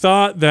 So we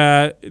thought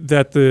that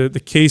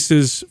the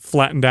cases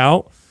flattened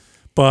out,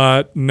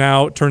 but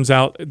now it turns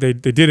out they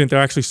didn't.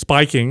 They're actually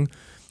spiking.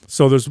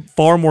 So there's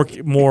far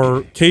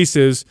more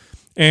cases.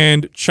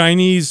 And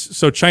Chinese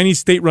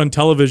state-run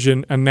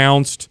television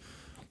announced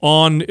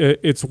on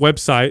its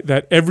website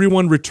that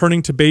everyone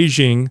returning to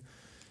Beijing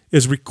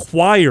is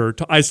required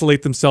to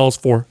isolate themselves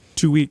for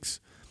 2 weeks.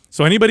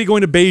 So anybody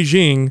going to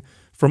Beijing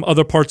from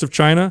other parts of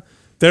China,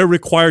 they're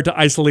required to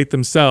isolate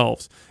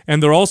themselves.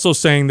 And they're also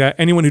saying that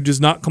anyone who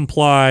does not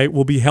comply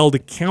will be held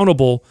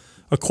accountable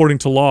according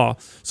to law.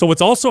 So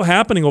what's also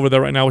happening over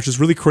there right now, which is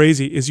really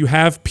crazy, is you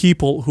have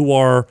people who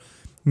are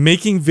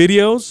making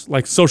videos,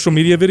 like social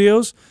media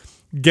videos,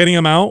 getting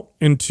them out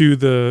into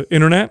the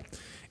internet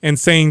and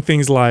saying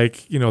things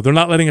like, they're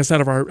not letting us out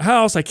of our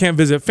house, I can't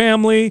visit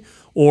family,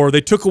 or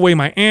they took away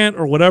my aunt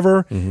or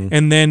whatever.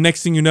 And then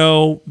next thing you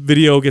know,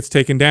 video gets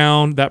taken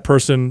down, that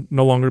person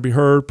no longer to be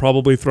heard,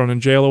 probably thrown in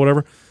jail or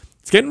whatever.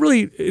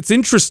 It's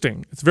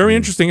interesting. It's very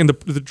interesting. And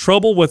the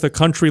trouble with a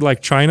country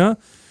like China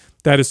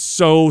that is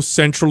so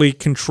centrally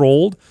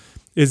controlled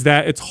is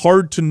that it's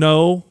hard to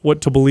know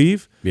what to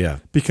believe. Yeah.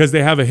 Because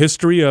they have a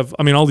history of,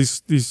 all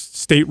these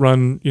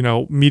state-run,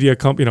 media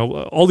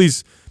all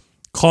these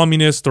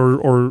communist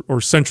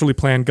or centrally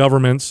planned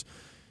governments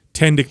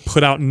tend to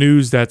put out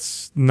news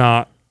that's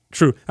not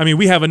true.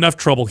 We have enough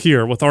trouble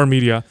here with our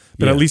media,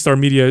 but at least our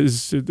media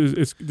is a little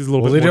bit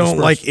more Well, they don't dispersed.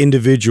 like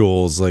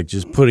individuals like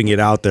just putting it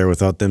out there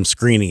without them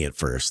screening it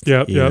first.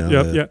 Yeah.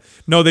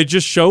 No, they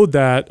just showed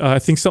that I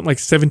think something like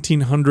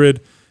 1,700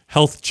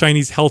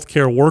 Chinese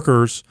healthcare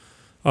workers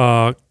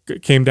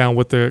came down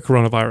with the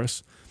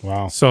coronavirus.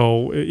 Wow.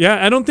 So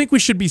yeah, I don't think we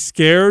should be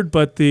scared,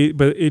 but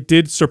it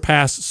did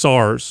surpass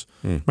SARS.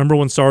 Remember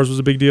when SARS was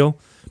a big deal?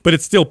 But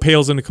it still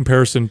pales into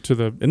comparison to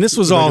the. And this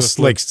was all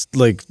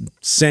like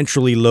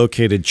centrally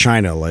located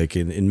China, like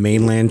in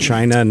mainland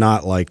China,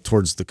 not like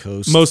towards the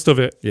coast. Most of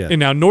it. Yeah. And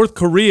now North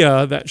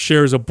Korea, that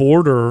shares a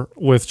border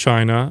with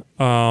China,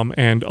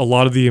 and a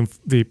lot of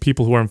the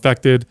people who are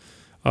infected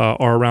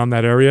are around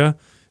that area.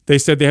 They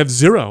said they have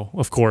zero,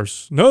 of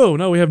course.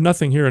 No, we have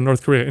nothing here in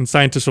North Korea. And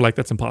scientists are like,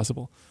 that's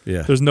impossible.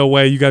 Yeah. There's no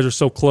way. You guys are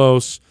so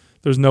close.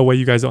 There's no way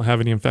you guys don't have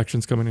any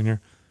infections coming in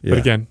here. Yeah. But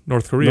again,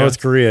 North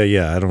Korea.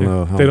 Yeah. I don't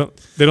know how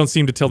They don't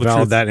seem to tell the truth.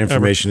 valid that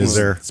information ever. is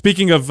there.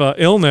 Speaking of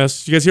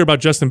illness, you guys hear about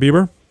Justin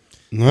Bieber?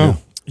 No.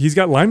 He's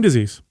got Lyme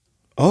disease.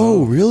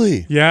 Oh,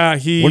 really? Yeah,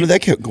 When did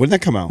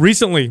that come out?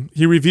 Recently,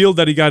 he revealed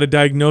that he got a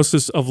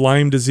diagnosis of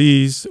Lyme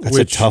disease. That's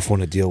a tough one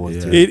to deal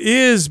with. Dude. It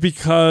is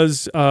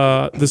because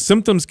the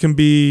symptoms can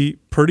be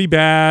pretty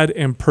bad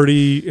and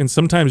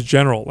sometimes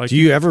general. Like, Do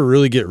you ever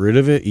really get rid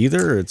of it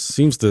either? It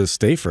seems to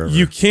stay forever.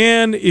 you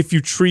can if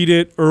you treat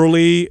it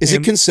early. Is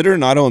it considered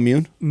an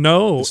autoimmune?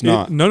 No, It's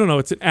not. No.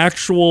 It's an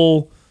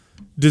actual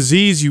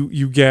disease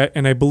you get,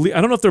 and I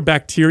don't know if they're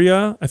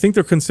bacteria. I think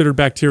they're considered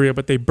bacteria,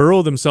 but they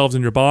burrow themselves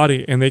in your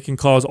body, and they can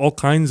cause all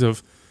kinds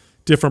of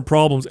different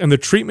problems. And the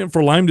treatment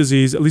for Lyme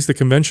disease, at least the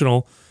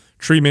conventional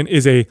treatment,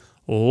 is a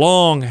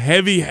long,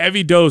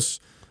 heavy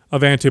dose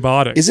of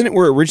antibiotics. Isn't it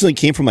where it originally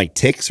came from, like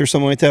ticks or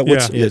something like that?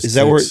 Yeah. Is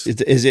that where? Is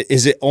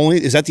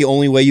that the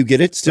only way you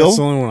get it? Still, That's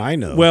the only one I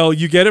know. Well,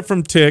 you get it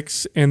from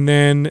ticks, and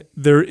then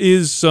there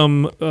is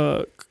some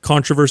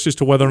controversy as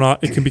to whether or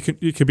not it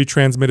can be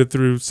transmitted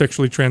through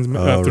sexually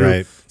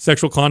through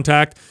sexual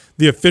contact.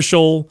 The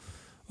official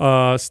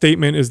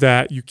statement is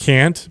that you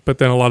can't, but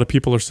then a lot of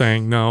people are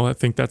saying no. I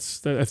think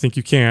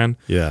you can.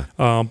 Yeah.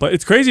 But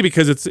it's crazy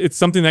because it's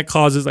something that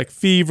causes like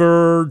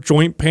fever,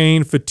 joint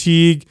pain,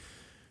 fatigue,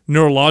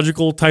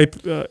 neurological type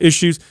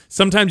issues.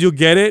 Sometimes you'll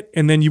get it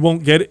and then you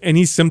won't get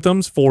any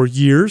symptoms for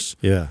years.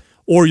 Yeah.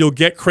 Or you'll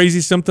get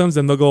crazy symptoms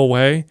and they'll go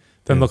away.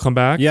 Then they'll come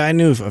back. Yeah, I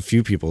knew a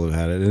few people that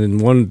had it, and then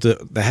one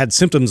that had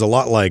symptoms a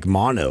lot like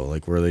mono,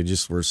 like where they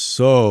just were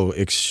so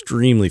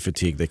extremely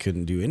fatigued they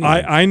couldn't do anything.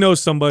 I know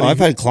somebody. I've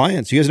had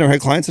clients. You guys never had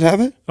clients that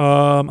have it?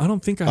 I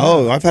don't think I have.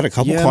 Oh, I've had a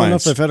couple I don't know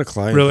clients. if I've had a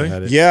client Really? that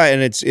had it. Yeah,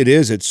 and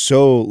it's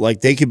so like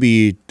they could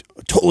be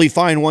totally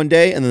fine one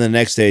day and then the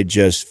next day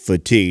just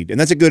fatigued, and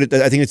that's a good.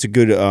 I think it's a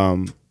good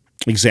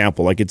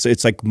example. Like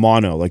it's like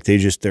mono. Like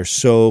they're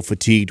so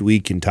fatigued,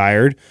 weak, and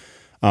tired,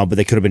 but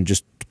they could have been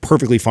just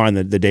perfectly fine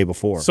the day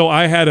before. So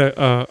I had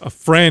a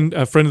friend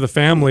of the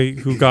family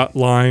who got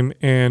Lyme,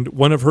 and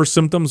one of her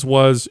symptoms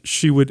was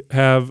she would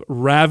have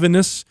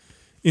ravenous,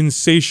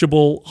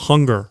 insatiable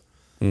hunger.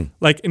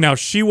 Like, now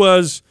she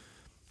was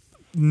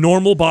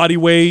normal body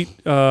weight,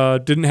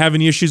 didn't have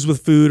any issues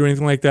with food or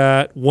anything like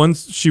that.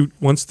 Once she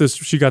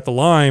got the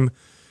Lyme,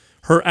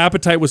 her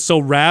appetite was so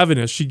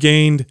ravenous. She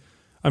gained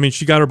I mean,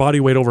 she got her body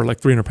weight over like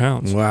 300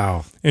 pounds.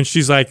 Wow. And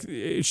she's like,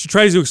 she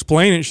tries to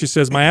explain it. She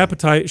says, my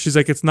appetite, she's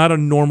like, it's not a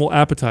normal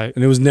appetite.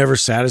 And it was never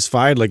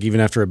satisfied, like even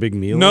after a big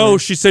meal? No,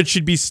 she said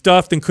she'd be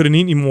stuffed and couldn't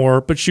eat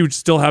anymore, but she would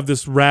still have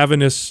this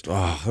ravenous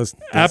that's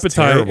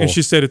appetite. terrible. And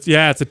she said, it's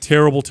a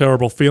terrible,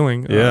 terrible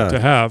feeling to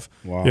have.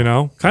 Wow. You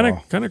know, kind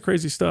of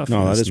crazy stuff.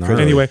 No, that is That's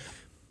crazy. Anyway,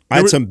 I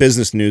had some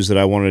business news that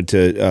I wanted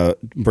to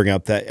bring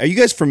up. That are you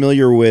guys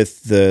familiar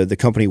with the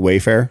company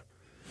Wayfair?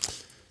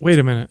 wait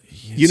a minute.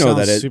 You know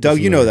that is, Doug.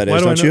 You know that Why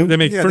is, do I don't know? you? They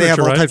make Yeah, furniture, they have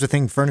all right? types of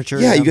things, furniture.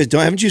 Yeah, you guys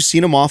don't. Haven't you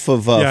seen them off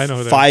of I know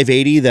who they are.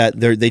 580? That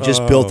they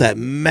just built that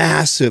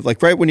massive,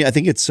 like right when you. I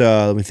think it's.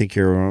 Let me think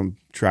here.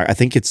 I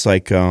think it's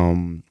like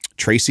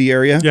Tracy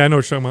area. Yeah, I know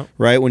what you're talking about.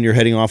 Right when you're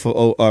heading off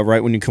of,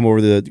 right when you come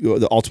over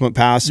the Ultimate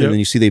Pass, and Yep. then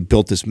you see they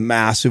built this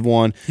massive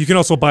one. You can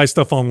also buy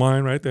stuff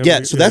online, right? They have Yeah,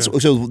 like-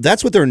 so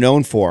that's what they're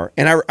known for.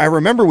 And I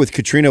remember with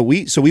Katrina,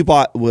 we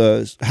bought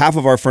half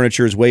of our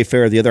furniture is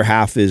Wayfair, the other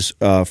half is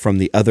from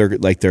the other,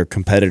 like their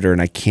competitor,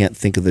 and I can't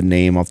think of the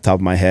name off the top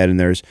of my head. And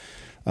there's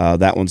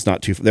that one's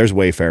not too. There's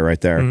Wayfair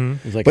right there.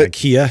 It's like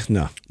IKEA?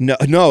 No.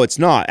 No, it's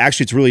not.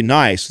 Actually, it's really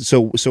nice.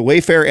 So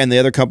Wayfair and the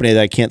other company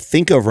that I can't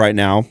think of right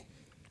now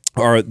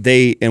are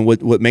they, and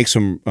what makes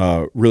them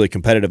really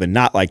competitive and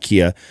not like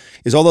IKEA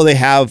is although they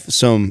have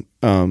some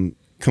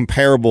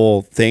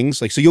comparable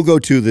things, like so you'll go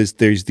to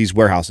these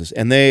warehouses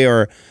and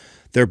they're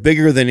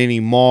bigger than any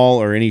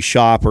mall or any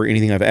shop or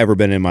anything I've ever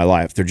been in my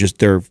life.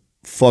 They're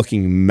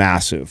fucking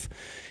massive.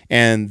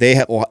 And they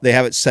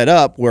have it set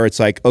up where it's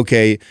like,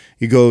 okay,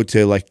 you go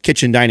to like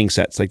kitchen dining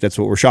sets, like that's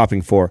what we're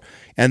shopping for.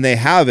 And they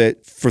have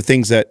it for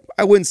things that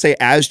I wouldn't say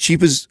as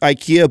cheap as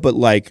IKEA, but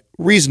like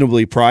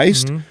reasonably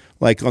priced,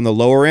 like on the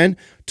lower end,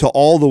 to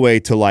all the way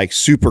to like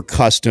super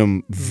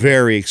custom,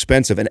 very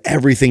expensive, and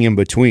everything in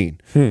between.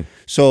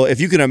 So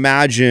if you can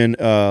imagine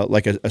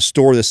like a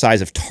store the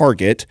size of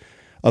Target,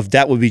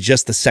 that would be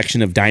just the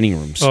section of dining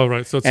rooms. Oh,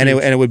 right. So it's and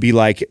huge. it would be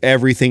like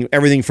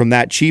everything from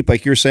that cheap,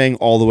 like you're saying,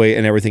 all the way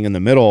and everything in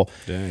the middle.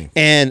 Dang.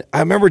 And I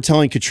remember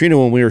telling Katrina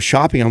when we were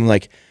shopping, I'm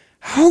like,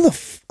 how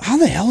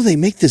the hell do they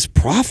make this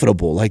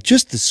profitable? Like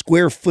just the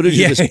square footage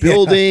of this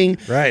building,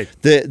 right?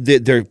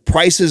 Their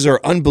prices are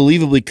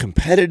unbelievably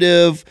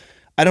competitive.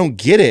 I don't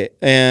get it.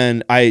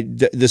 And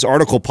this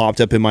article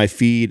popped up in my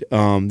feed the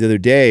other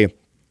day.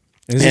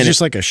 Is it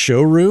just like a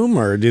showroom,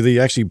 or do they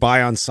actually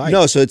buy on site?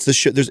 No, so it's the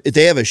show.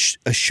 They have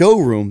a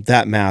showroom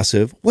that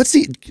massive.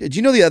 Do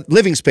you know the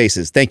Living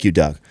Spaces? Thank you,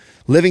 Doug.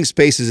 Living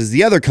Spaces is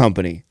the other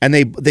company, and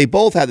they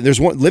both have.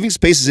 There's one Living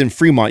Spaces in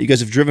Fremont. You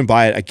guys have driven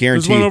by it. I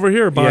guarantee. There's one over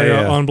here by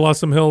Yeah. on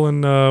Blossom Hill,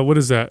 and what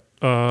is that?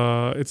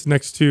 It's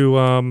next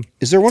to.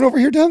 Is there one over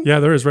here, Doug? Yeah,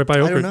 there is right by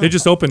Oak Ridge. know. They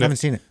just opened it. I haven't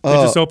seen it. They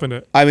just opened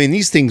it. I mean,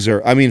 these things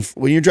are. I mean,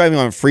 when you're driving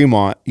on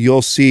Fremont,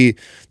 you'll see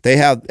they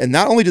have, and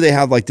not only do they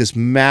have like this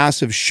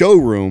massive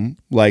showroom,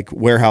 like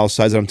warehouse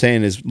size that I'm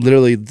saying is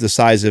literally the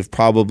size of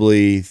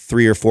probably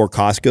 3 or 4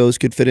 Costco's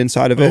could fit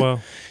inside of it. Wow.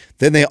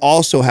 Then they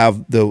also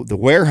have the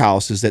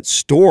warehouses that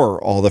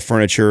store all the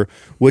furniture,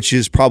 which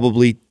is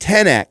probably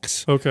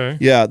 10x. Okay.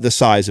 Yeah, the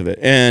size of it.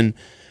 And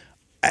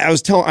I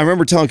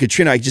remember telling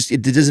Katrina,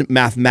 it doesn't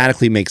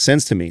mathematically make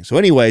sense to me. So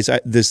anyways,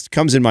 this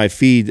comes in my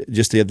feed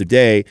just the other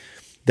day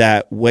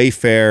that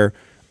Wayfair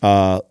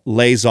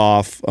lays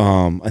off,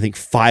 I think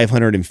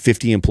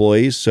 550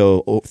 employees.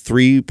 So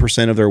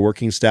 3% of their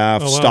working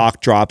staff. Oh, wow.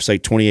 Stock drops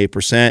like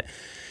 28%.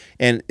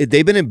 And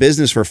they've been in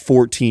business for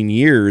 14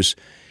 years.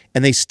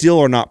 And they still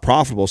are not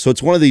profitable. So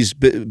it's one of these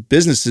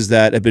businesses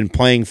that have been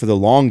playing for the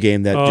long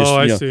game.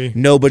 That see.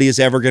 Nobody is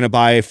ever going to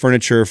buy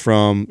furniture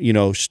from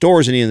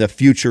stores. Any of the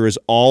future is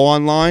all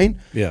online.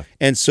 Yeah.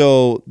 And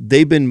so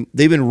they've been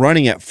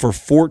running it for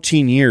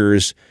 14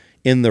 years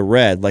in the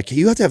red. Like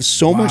you have to have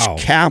so much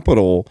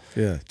capital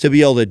to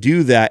be able to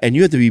do that, and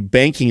you have to be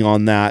banking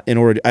on that in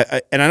order.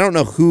 And I don't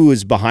know who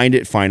is behind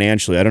it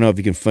financially. I don't know if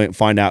you can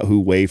find out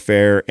who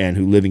Wayfair and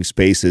who Living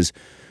Space is.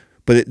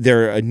 But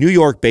they're a New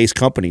York-based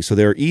company, so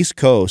they're East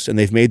Coast, and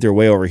they've made their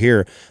way over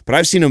here. But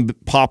I've seen them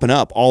popping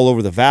up all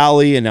over the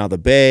Valley and now the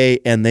Bay,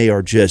 and they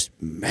are just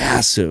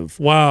massive.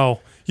 Wow.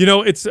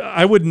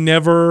 I would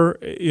never,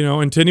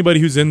 and to anybody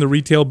who's in the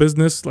retail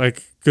business,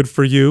 like, good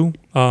for you.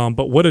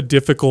 But what a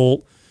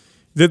difficult,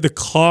 the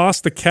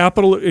cost, the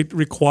capital it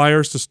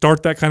requires to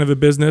start that kind of a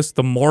business,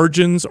 the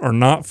margins are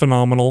not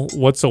phenomenal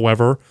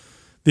whatsoever.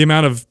 The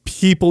amount of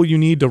people you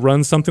need to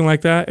run something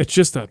like that, it's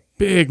just a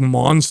big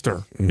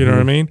monster. You know what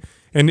I mean?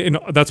 And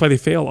that's why they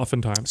fail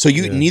oftentimes. So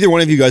neither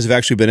one of you guys have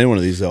actually been in one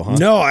of these, though, huh?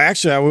 No,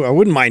 actually, I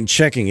wouldn't mind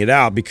checking it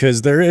out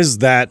because there is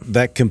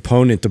that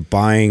component to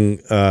buying,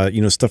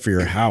 stuff for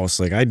your house.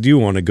 Like I do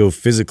want to go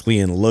physically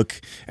and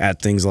look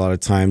at things a lot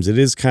of times. It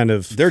is kind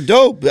of They're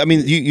dope. I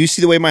mean, you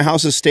see the way my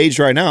house is staged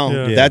right now.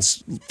 Yeah.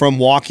 That's from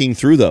walking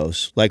through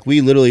those. Like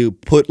we literally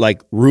put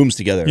like rooms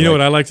together. You know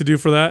what I like to do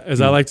for that is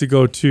I like to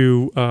go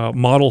to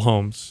model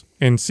homes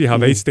and see how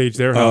they stage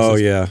their houses. Oh,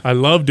 yeah. I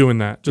love doing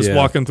that. Just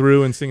walking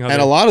through and seeing how.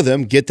 And a lot of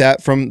them get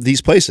that from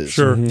these places.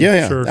 Sure.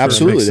 Yeah, Sure,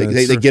 absolutely. sure.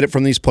 They get it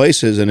from these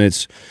places, and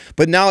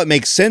but now it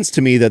makes sense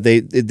to me that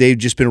they've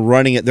just been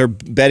running it. They're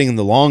betting in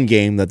the long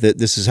game that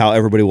this is how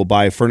everybody will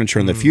buy furniture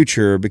in the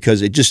future,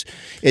 because it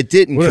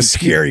didn't. What a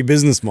scary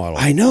business model.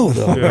 I know,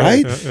 though,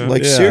 right?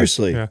 Like,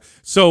 seriously. Yeah.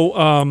 So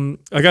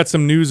I got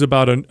some news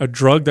about a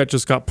drug that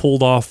just got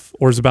pulled off,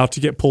 or is about to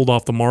get pulled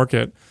off the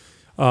market.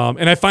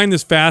 And I find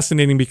this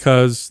fascinating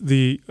because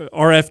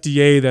our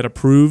FDA that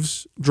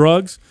approves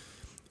drugs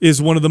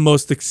is one of the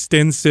most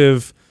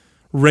extensive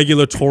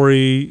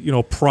regulatory,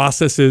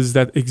 processes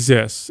that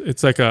exists.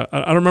 It's like I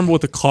don't remember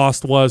what the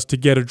cost was to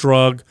get a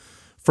drug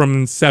from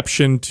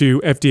inception to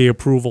FDA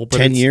approval. But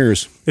 10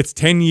 years. It's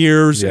 10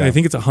 years, and I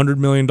think it's $100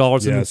 million.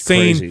 An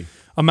insane crazy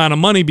amount of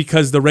money,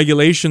 because the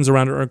regulations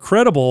around it are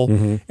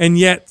incredible, and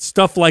yet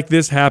stuff like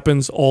this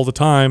happens all the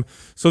time.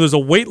 So there's a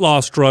weight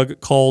loss drug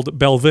called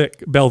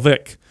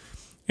Belvic,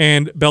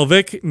 and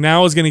Belvic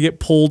now is going to get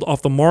pulled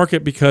off the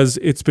market because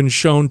it's been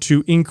shown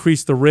to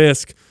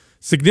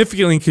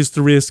significantly increase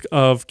the risk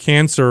of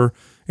cancer,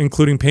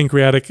 including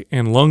pancreatic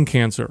and lung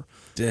cancer.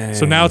 Dang.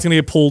 So now it's going to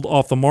get pulled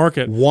off the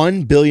market.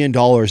 $1 billion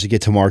to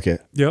get to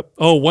market. Yep.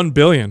 Oh, $1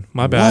 billion.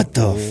 My bad. What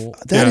the?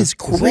 That is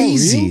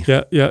crazy.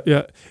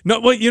 Yeah.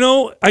 No, but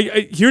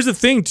I here's the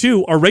thing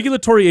too. Our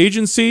regulatory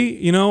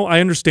agency, I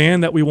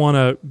understand that we want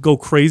to go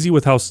crazy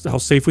with how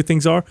safely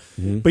things are,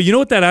 but you know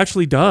what that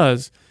actually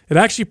does? It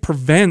actually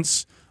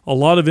prevents a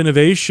lot of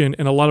innovation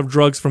and a lot of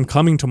drugs from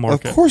coming to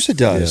market. Of course it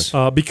does.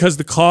 Because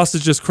the cost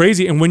is just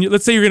crazy. And when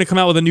let's say you're going to come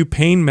out with a new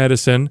pain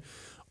medicine,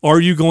 are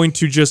you going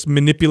to just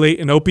manipulate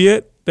an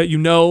opiate that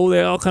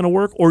they all kind of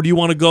work, or do you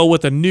want to go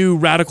with a new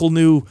radical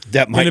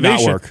that might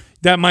innovation? not work?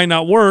 That might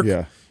not work.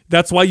 Yeah.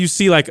 That's why you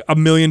see like a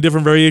million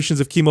different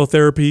variations of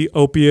chemotherapy,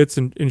 opiates,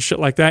 and shit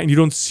like that, and you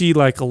don't see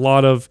like a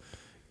lot of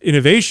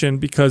innovation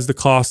because the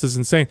cost is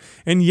insane.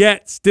 And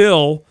yet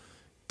still,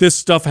 this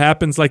stuff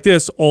happens like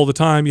this all the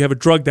time. You have a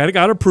drug that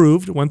got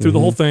approved, went through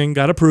the whole thing,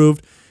 got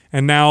approved,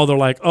 and now they're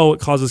like, oh, it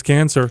causes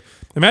cancer.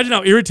 Imagine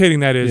how irritating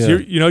that is.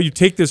 Yeah. You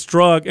take this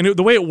drug, and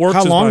the way it works.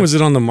 How long was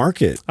it on the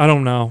market? I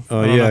don't know.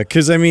 Oh, yeah.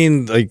 Because,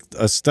 like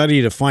a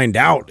study to find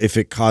out if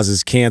it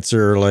causes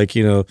cancer,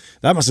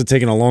 that must have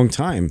taken a long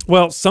time.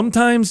 Well,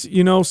 sometimes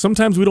we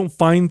don't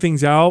find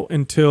things out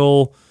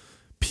until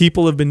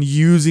people have been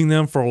using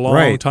them for a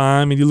long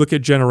time. And you look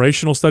at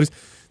generational studies.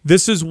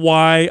 This is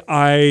why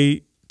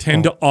I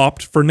tend to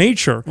opt for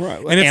nature. Right.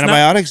 And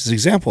antibiotics is an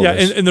example of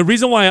this. And the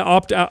reason why I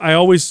opt out, I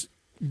always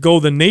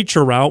go the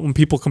nature route when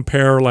people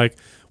compare, like,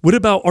 what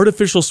about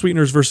artificial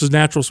sweeteners versus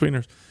natural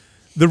sweeteners?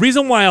 The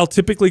reason why I'll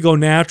typically go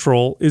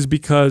natural is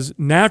because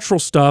natural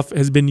stuff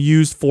has been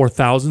used for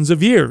thousands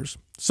of years.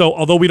 So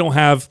although we don't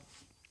have,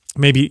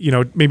 maybe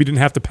didn't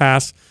have to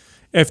pass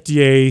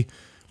FDA,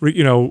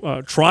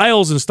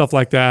 trials and stuff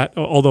like that,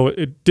 although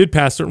it did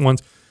pass certain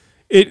ones,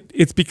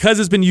 it's because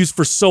it's been used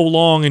for so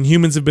long and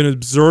humans have been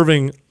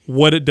observing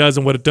what it does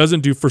and what it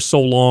doesn't do for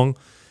so long.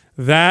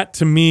 That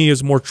to me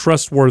is more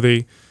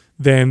trustworthy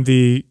than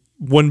the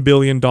 $1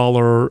 billion,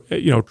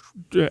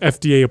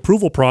 FDA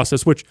approval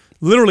process, which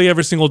literally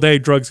every single day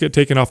drugs get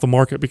taken off the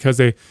market because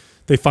they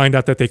find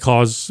out that they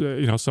cause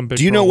some big.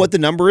 Do you know what the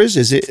number is?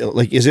 Is it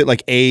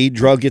like a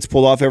drug gets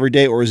pulled off every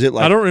day, or is it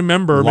like, I don't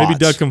remember. Lots? Maybe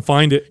Doug can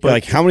find it. But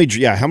like how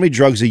many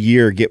drugs a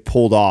year get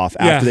pulled off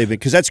after they've been?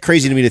 Because that's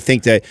crazy to me to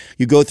think that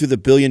you go through the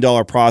 $1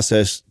 billion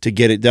process to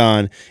get it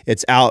done.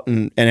 It's out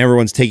and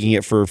everyone's taking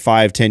it for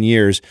 5-10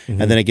 years, and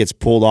then it gets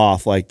pulled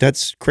off. Like,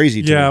 that's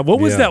crazy. To me. What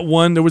was that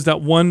one? There was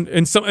that one,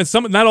 and some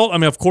not all. I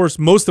mean, of course,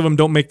 most of them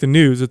don't make the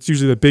news. It's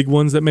usually the big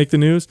ones that make the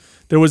news.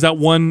 There was that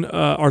one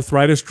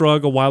arthritis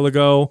drug a while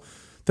ago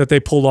that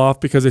they pulled off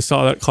because they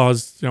saw that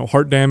caused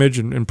heart damage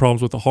and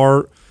problems with the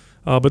heart.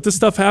 But this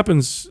stuff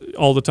happens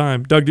all the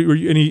time. Doug, were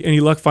you any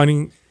luck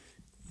finding?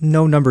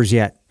 No numbers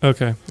yet.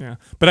 Okay, yeah,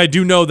 but I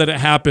do know that it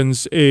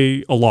happens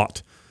a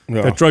lot.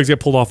 Yeah. That drugs get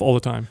pulled off all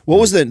the time. What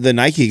was the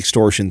Nike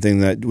extortion thing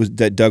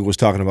that Doug was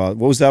talking about?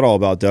 What was that all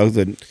about, Doug?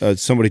 That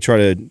somebody tried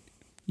to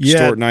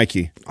extort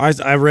Nike.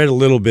 I read a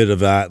little bit of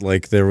that.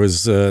 Like there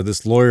was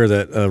this lawyer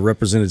that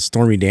represented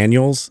Stormy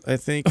Daniels, I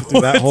think,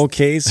 through that whole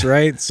case,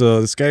 right?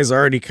 So this guy's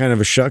already kind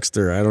of a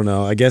shuckster. I don't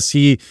know. I guess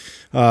he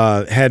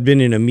had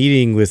been in a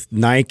meeting with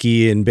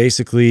Nike and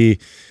basically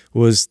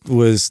was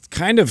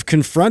kind of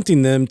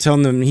confronting them,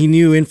 telling them he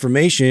knew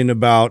information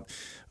about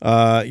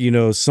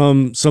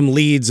some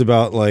leads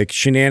about like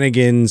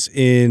shenanigans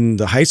in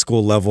the high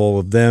school level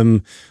of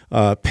them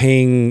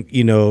paying,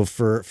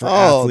 for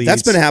athletes.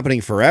 That's been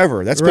happening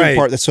forever. That's been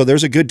part. So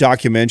there's a good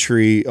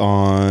documentary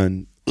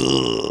on,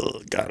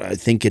 God, I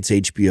think it's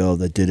HBO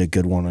that did a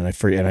good one, and I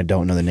forget, and I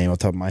don't know the name off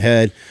the top of my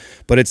head,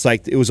 but it's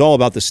like it was all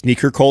about the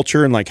sneaker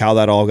culture and like how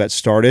that all got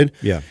started,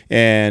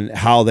 and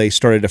how they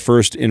started to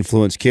first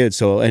influence kids.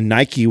 So and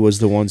Nike was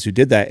the ones who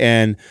did that,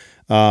 and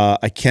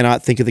I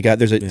cannot think of the guy.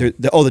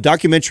 The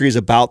documentary is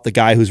about the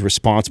guy who's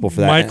responsible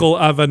for that. Michael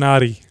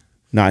Avenatti.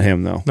 Not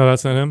him, though. No,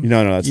 that's not him?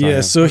 No, that's not him.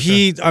 Yeah, so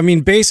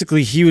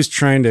basically he was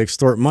trying to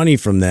extort money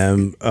from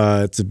them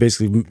to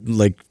basically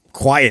like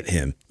quiet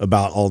him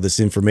about all this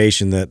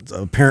information that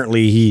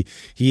apparently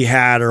he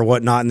had or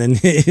whatnot. And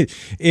then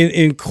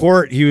in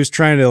court, he was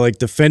trying to like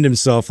defend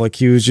himself, like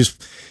he was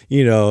just,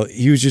 you know,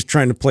 he was just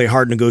trying to play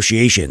hard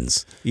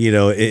negotiations, you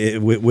know,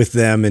 with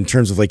them in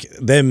terms of like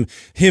him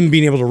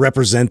being able to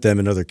represent them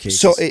in other cases.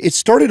 So it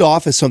started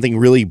off as something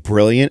really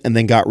brilliant and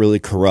then got really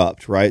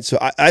corrupt, right? So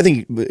I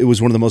think it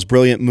was one of the most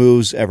brilliant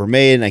moves ever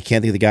made, and I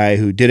can't think of the guy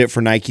who did it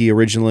for Nike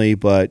originally,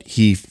 but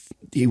he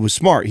was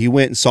smart. He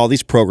went and saw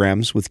these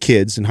programs with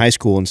kids in high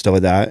school and stuff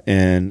like that,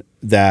 and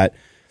that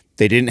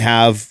they didn't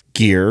have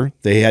gear.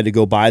 They had to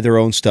go buy their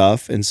own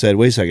stuff, and said,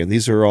 wait a second,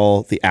 these are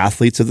all the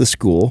athletes of the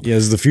school. Yeah,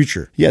 this is the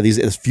future. Yeah, these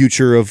is the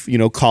future of, you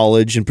know,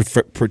 college and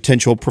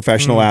potential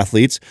professional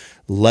athletes.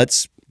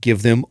 Let's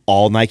give them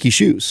all Nike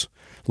shoes.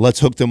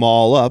 Let's hook them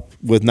all up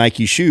with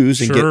Nike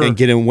shoes and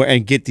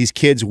get these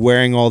kids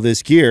wearing all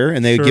this gear,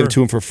 and they would give it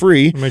to them for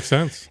free. Makes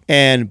sense.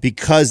 And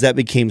because that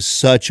became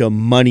such a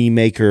money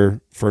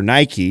maker for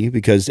Nike,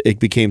 because it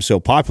became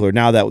so popular,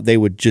 now that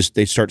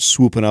they start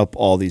swooping up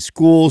all these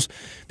schools,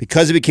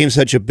 because it became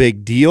such a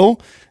big deal,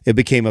 it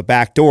became a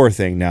backdoor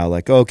thing now.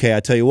 Like, okay,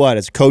 I tell you what,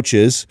 as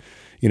coaches,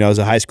 you know, as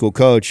a high school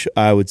coach,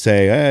 I would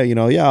say, hey, you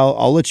know, yeah,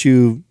 I'll let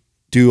you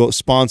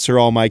sponsor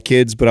all my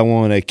kids, but I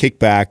want a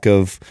kickback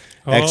of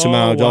X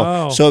amount of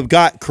dollars. So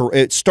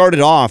it started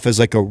off as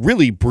like a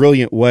really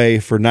brilliant way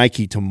for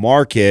Nike to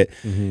market,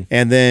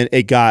 and then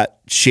it got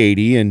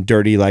shady and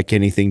dirty like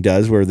anything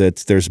does, where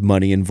there's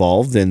money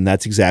involved, and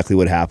that's exactly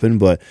what happened.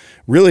 But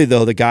really,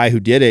 though, the guy who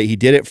did it, he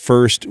did it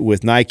first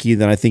with Nike,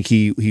 then I think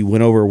he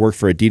went over and worked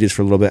for Adidas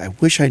for a little bit. I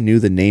wish I knew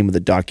the name of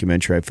the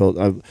documentary. I felt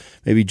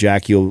maybe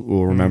Jackie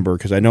will remember,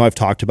 because I know I've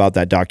talked about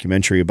that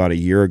documentary about a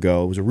year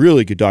ago. It was a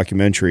really good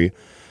documentary.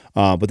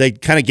 But they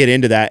kind of get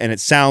into that, and it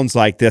sounds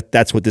like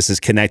that's what this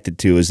is connected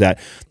to, is that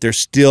there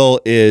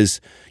still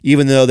is,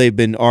 even though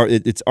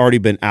it's already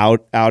been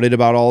outed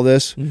about all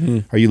this.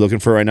 Are you looking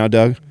for it right now,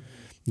 Doug?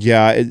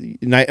 Yeah,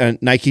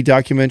 Nike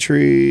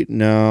documentary?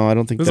 No, I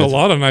don't think there's a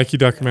lot of Nike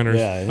documentaries.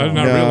 Yeah, I did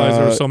not realize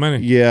there were so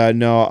many. Yeah,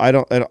 no, I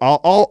don't.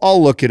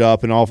 I'll look it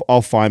up and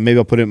I'll find. Maybe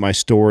I'll put it in my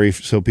story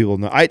so people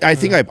know. I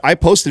think I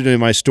posted it in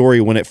my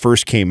story when it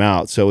first came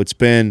out, so it's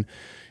been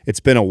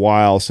a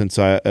while since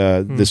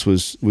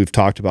we've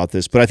talked about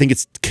this, but I think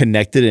it's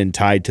connected and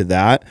tied to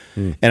that.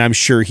 And I'm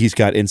sure he's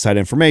got inside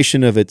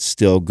information of it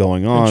still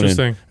going on.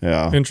 Interesting.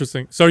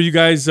 Interesting. So are you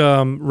guys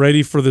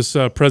ready for this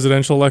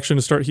presidential election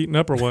to start heating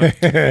up, or what?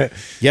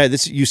 Yeah,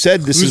 you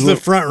said this Who's the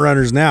front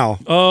runners now?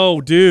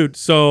 Oh, dude.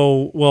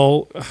 So,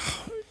 well,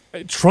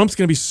 Trump's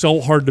going to be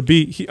so hard to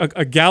beat.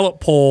 A Gallup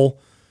poll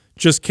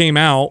just came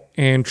out,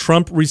 and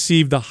Trump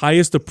received the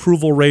highest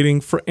approval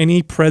rating for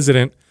any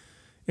president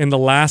in the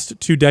last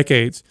 2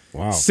 decades.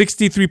 Wow.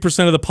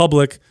 63% of the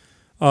public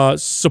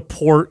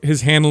support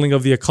his handling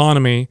of the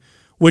economy,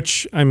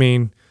 which, I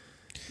mean,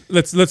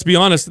 let's be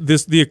honest,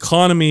 this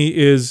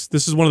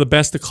is one of the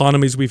best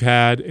economies we've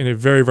had in a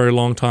very, very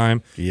long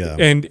time. Yeah.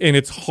 And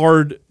it's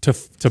hard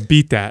to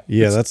beat that.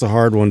 Yeah, that's a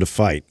hard one to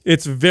fight.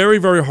 It's very,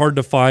 very hard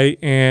to fight,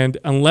 and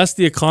unless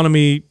the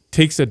economy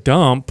takes a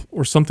dump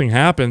or something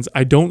happens,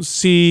 I don't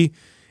see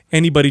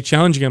anybody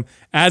challenging him.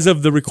 As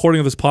of the recording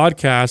of this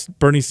podcast,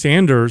 Bernie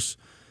Sanders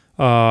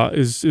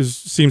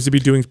seems to be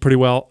doing pretty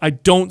well. I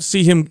don't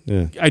see him.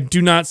 Yeah. I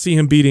do not see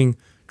him beating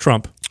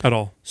Trump at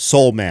all.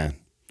 Soul Man.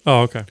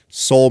 Oh, okay.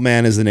 Soul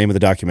Man is the name of the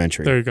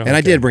documentary. There you go. And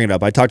I did bring it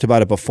up. I talked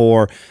about it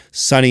before.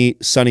 Sonny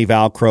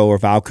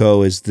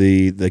Valco is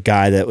the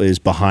guy that is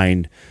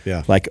behind.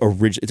 Yeah. Like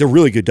it's a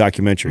really good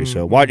documentary.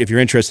 So if you're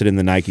interested in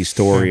the Nike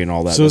story and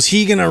all that. So is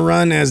he gonna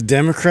run as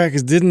Democrat?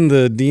 Because didn't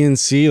the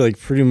DNC like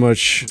pretty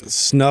much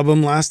snub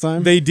him last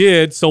time? They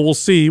did. So we'll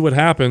see what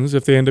happens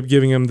if they end up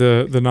giving him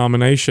the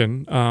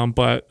nomination.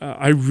 But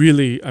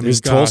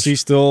is Tulsi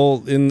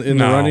still in the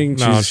running?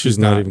 No, she's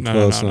not even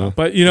close. No.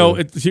 But you know,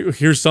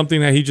 here's something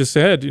that he just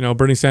said. You know,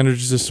 Bernie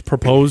Sanders just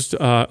proposed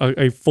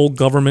a full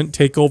government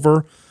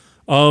takeover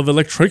of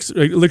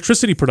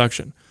electricity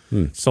production.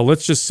 So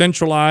let's just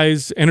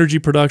centralize energy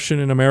production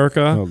in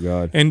America. Oh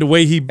God! And the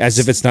way as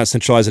if it's not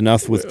centralized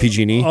enough with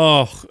PG&E.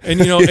 Oh, and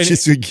you know, it's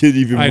just to get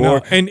even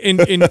more.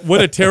 And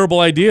what a terrible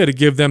idea to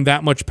give them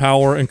that much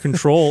power and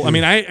control. I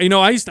mean, I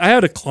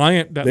had a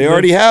client that they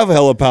already have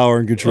hella power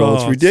and control.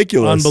 It's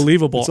ridiculous, it's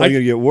unbelievable. It's only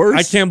gonna get worse.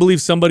 I can't believe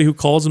somebody who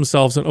calls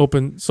themselves an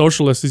open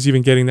socialist is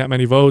even getting that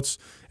many votes.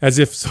 As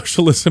if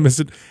socialism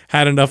hasn't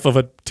had enough of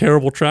a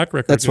terrible track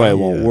record. That's why it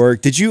won't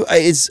work.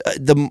 Is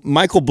the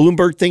Michael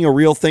Bloomberg thing a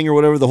real thing or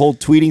whatever? The whole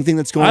tweeting thing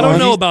that's going on? I don't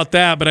know about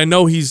that, but I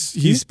know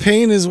he's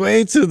paying his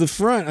way to the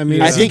front. I mean,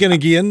 is he going to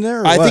get in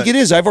there? I think it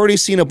is. I've already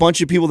seen a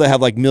bunch of people that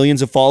have like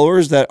millions of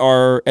followers that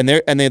are, and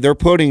they're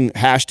putting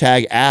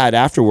hashtag ad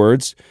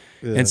afterwards.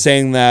 Yeah. And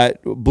saying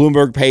that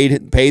Bloomberg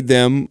paid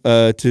them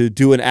to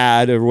do an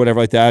ad or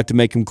whatever like that to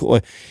make him cool.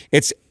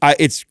 It's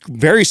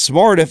very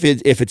smart if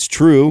it's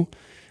true.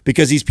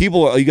 Because these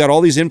people, you got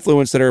all these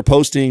influencers that are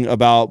posting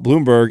about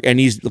Bloomberg, and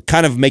he's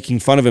kind of making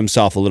fun of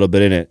himself a little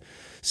bit in it.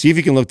 See if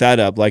you can look that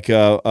up. Like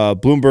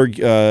Bloomberg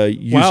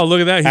used look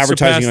at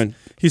that.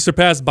 He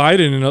surpassed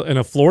Biden in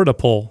a Florida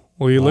poll.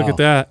 Will you look at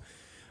that?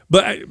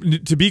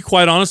 But to be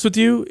quite honest with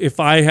you, if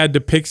I had to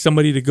pick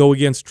somebody to go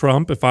against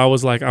Trump, if I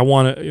was like, I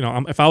want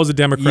to, if I was a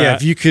Democrat, Yeah,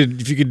 if you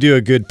could do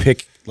a good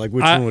pick, like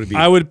which one would it be?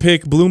 I would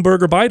pick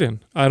Bloomberg or Biden.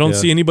 I don't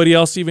see anybody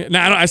else even.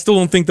 Now, I still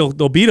don't think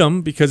they'll beat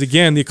him because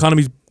again, the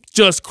economy's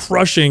just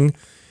crushing,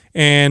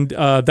 and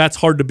that's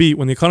hard to beat.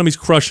 When the economy's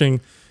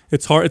crushing,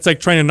 it's hard. It's like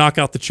trying to knock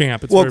out the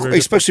champ. It's very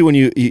especially when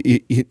you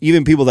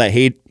even people that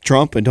hate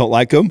Trump and don't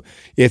like him,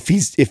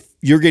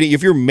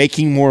 if you're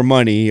making more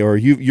money or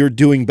you're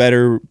doing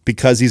better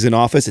because he's in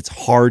office, it's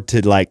hard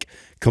to like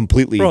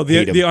completely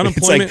hate him. The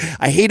unemployment. It's like,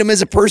 I hate him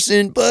as a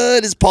person,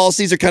 but his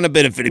policies are kind of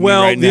benefiting me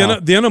right now.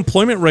 The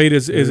unemployment rate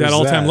is at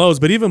all-time lows.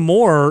 But even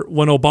more,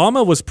 when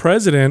Obama was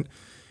president,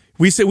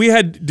 we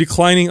had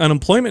declining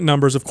unemployment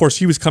numbers. Of course,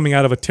 he was coming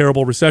out of a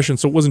terrible recession,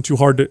 so it wasn't too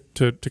hard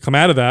to come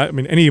out of that. I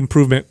mean, any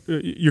improvement,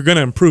 you're going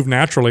to improve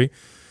naturally.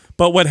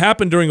 But what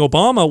happened during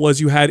Obama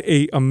was you had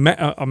a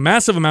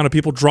massive amount of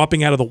people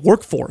dropping out of the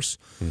workforce.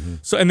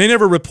 So, and they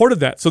never reported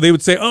that. So they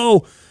would say,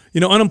 oh,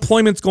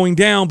 unemployment's going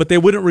down, but they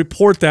wouldn't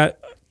report that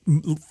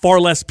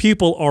far less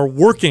people are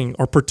working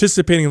or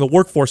participating in the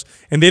workforce,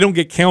 and they don't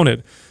get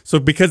counted. So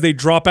because they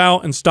drop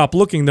out and stop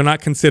looking, they're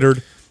not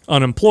considered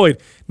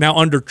unemployed. Now,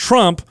 under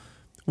Trump,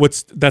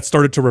 that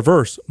started to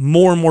reverse.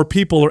 More and more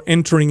people are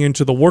entering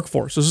into the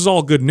workforce. This is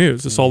all good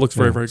news. This all looks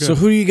very, very good. So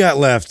who do you got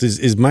left?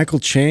 Is Michael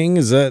Chang?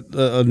 Is that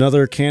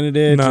another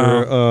candidate?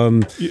 No.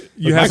 Or,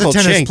 you have a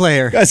tennis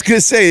player. I was going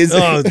to say,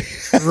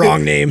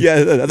 wrong name.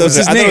 Yeah, that was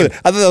his name.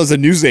 I thought that was a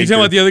news anchor. You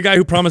talking about the other guy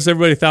who promised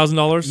everybody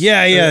 $1,000?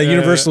 Yeah,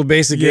 universal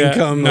basic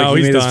income. No,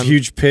 he he's made done. This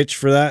huge pitch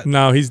for that.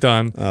 No, he's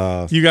done.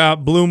 You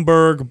got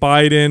Bloomberg,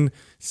 Biden,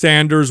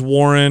 Sanders,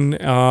 Warren,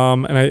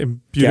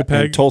 and Buttigieg.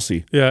 and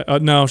Tulsi. Yeah,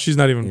 no, she's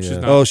not even. She's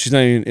not. Oh, she's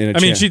not even in a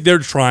chance. They're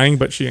trying,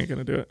 but she ain't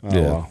gonna do it.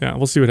 Yeah,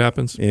 we'll see what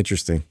happens.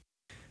 Interesting.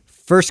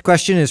 First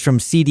question is from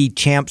CD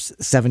Champs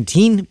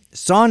 17.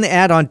 Saw an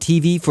ad on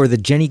TV for the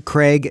Jenny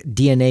Craig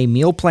DNA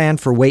meal plan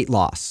for weight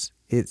loss.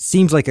 It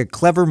seems like a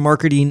clever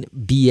marketing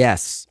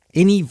BS.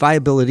 Any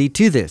viability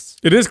to this?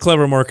 It is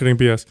clever marketing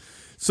BS.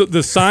 So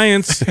the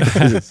science.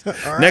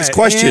 Next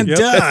question. And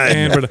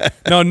done.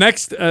 No,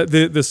 next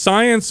the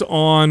science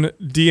on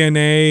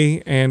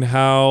DNA and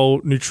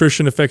how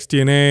nutrition affects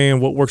DNA and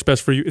what works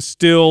best for you is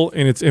still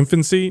in its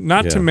infancy.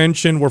 Not to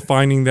mention, we're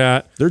finding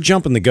that they're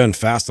jumping the gun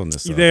fast on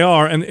this. They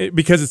are, and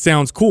because it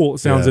sounds cool, it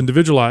sounds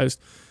individualized.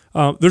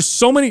 There's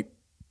so many.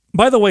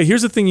 By the way,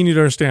 here's the thing you need to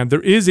understand: there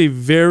is a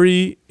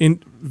very,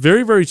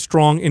 very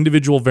strong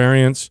individual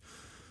variance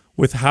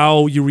with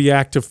how you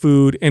react to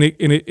food, and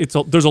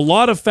there's a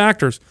lot of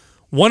factors.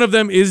 One of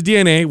them is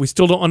DNA. We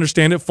still don't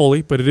understand it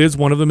fully, but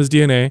one of them is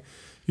DNA.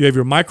 You have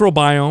your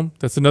microbiome.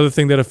 That's another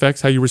thing that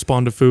affects how you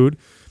respond to food.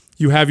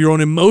 You have your own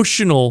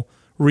emotional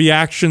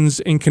reactions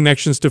and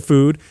connections to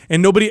food,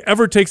 and nobody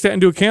ever takes that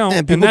into account.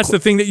 And that's the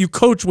thing that you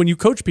coach when you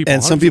coach people.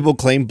 And 100%. Some people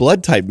claim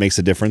blood type makes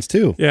a difference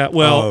too. Yeah,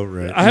 well,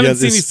 I haven't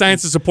seen any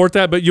science to support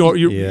that, but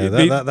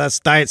that's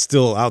diet's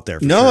still out there.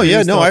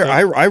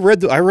 I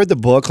read the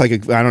book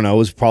like I don't know, it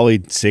was probably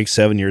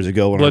 6-7 years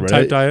ago when blood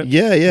I read type it.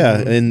 diet. Yeah,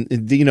 and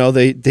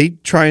they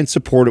try and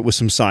support it with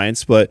some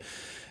science, but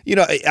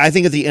I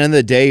think at the end of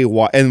the day,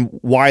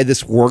 why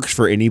this works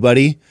for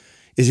anybody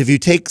is if you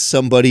take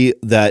somebody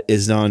that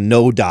is on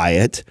no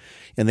diet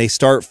and they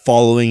start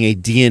following a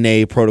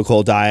DNA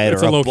protocol diet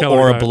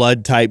or a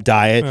blood type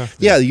diet,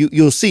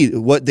 you'll see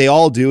what they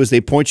all do is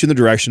they point you in the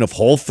direction of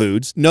whole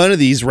foods. None of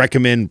these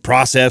recommend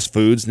processed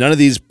foods. None of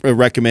these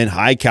recommend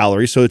high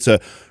calories. So it's a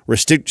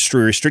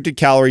restricted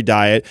calorie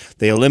diet.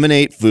 They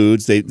eliminate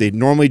foods. They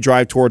normally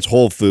drive towards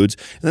whole foods,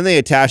 and then they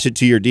attach it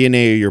to your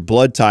DNA or your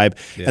blood type.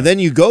 Yeah. And then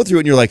you go through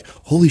it and you're like,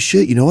 holy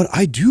shit, you know what?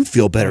 I do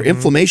feel better.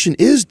 Inflammation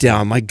is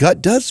down. My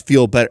gut does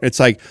feel better. It's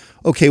like,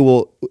 okay,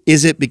 well,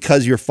 is it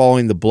because you're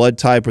following the blood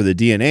type or the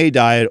DNA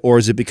diet, or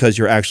is it because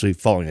you're actually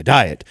following a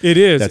diet? It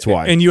is. That's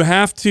why. And you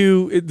have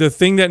to, the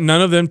thing that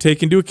none of them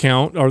take into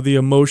account are the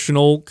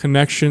emotional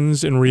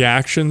connections and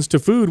reactions to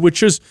food,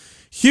 which is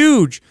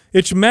huge.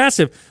 It's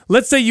massive.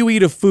 Let's say you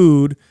eat a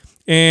food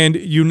and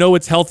you know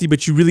it's healthy,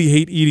 but you really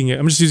hate eating it.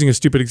 I'm just using a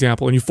stupid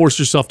example, and you force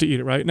yourself to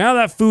eat it, right? Now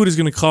that food is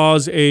going to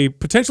cause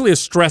potentially a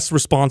stress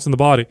response in the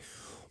body.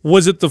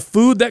 Was it the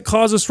food that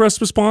caused a stress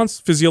response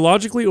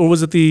physiologically, or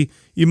was it the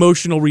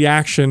emotional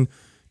reaction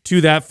to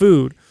that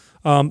food?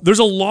 There's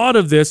a lot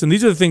of this, and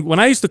these are the things. When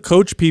I used to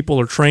coach people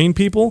or train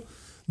people,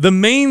 the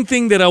main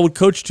thing that I would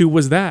coach to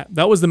was that.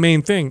 That was the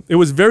main thing. It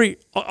was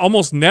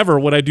almost never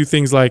would I do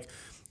things like,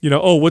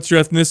 oh, what's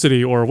your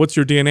ethnicity, or what's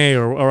your DNA,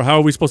 or how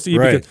are we supposed to eat?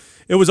 Right. Because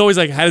it was always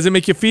like, how does it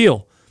make you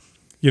feel?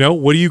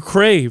 What do you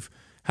crave?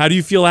 How do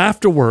you feel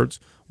afterwards?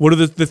 What are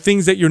the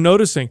things that you're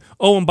noticing?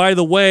 Oh, and by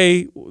the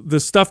way, the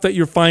stuff that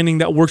you're finding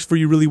that works for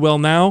you really well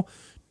now,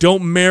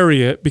 don't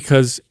marry it,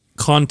 because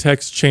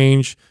context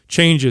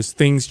changes,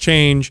 things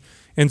change,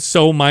 and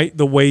so might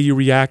the way you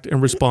react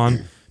and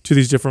respond to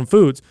these different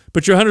foods.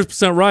 But you're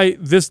 100% right.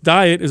 This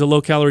diet is a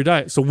low-calorie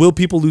diet. So will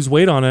people lose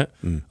weight on it?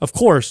 Of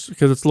course,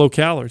 because it's low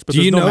calories. But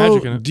there's no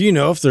magic in it. Do you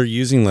know if they're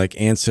using like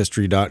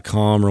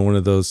Ancestry.com or one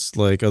of those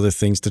like other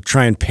things to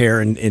try and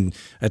pair and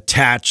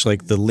attach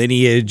like the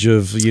lineage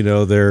of, you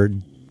know, their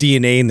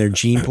DNA in their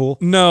gene pool?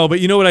 No, but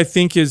you know what I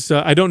think is,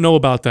 I don't know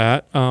about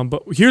that.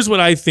 But here's what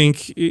I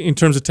think in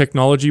terms of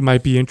technology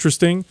might be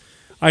interesting.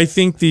 I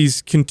think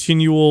these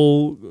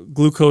continual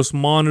glucose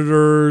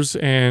monitors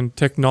and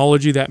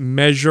technology that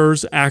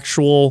measures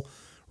actual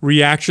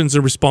reactions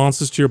and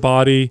responses to your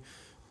body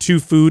to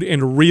food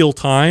in real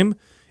time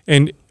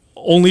and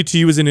only to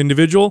you as an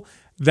individual,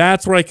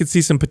 that's where I could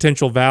see some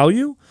potential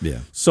value. Yeah.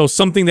 So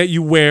something that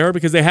you wear,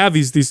 because they have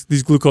these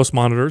glucose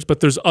monitors,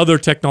 but there's other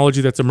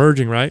technology that's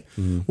emerging, right?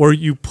 Where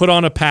you put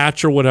on a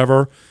patch or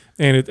whatever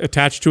and it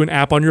attached to an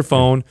app on your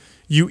phone.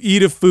 You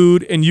eat a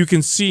food and you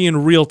can see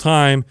in real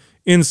time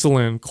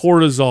insulin,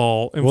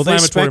 cortisol, inflammatory Well, they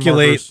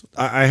speculate. markers.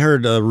 I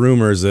heard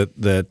rumors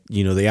that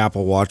you know the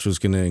Apple Watch was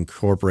going to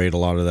incorporate a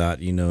lot of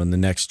that, you know, in the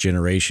next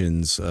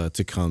generations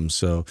to come.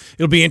 So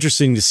it'll be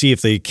interesting to see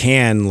if they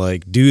can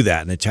like do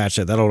that and attach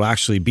that. That'll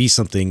actually be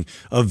something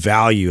of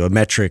value, a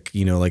metric,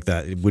 you know, like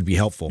that. It would be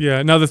helpful.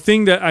 Yeah. Now the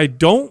thing that I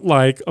don't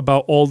like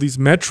about all these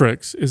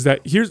metrics is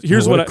that here's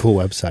what what a cool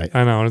website.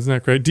 I know, isn't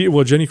that great?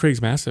 Well, Jenny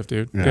Craig's massive,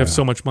 dude. They have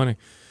so much money.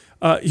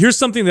 Here's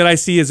something that I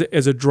see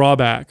as a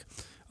drawback.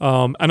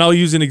 And I'll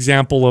use an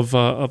example of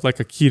like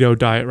a keto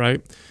diet,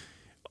 right?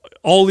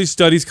 All these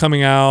studies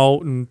coming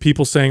out and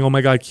people saying, oh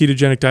my God,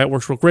 ketogenic diet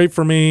works real great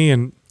for me.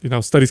 And, you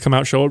know, studies come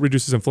out, show it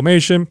reduces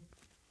inflammation,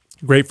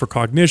 great for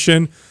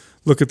cognition.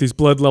 Look at these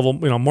blood level,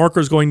 you know,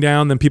 markers going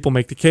down. Then people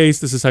make the case,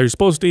 this is how you're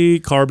supposed to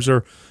eat. Carbs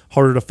are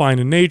harder to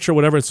find in nature,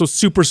 whatever. It's so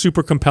super,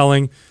 super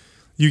compelling.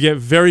 You get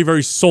very,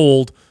 very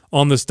sold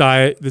on this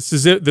diet. This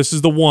is it. This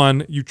is the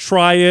one. You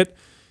try it,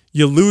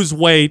 you lose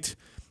weight,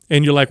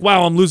 and you're like,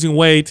 wow, I'm losing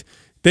weight.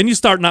 Then you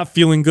start not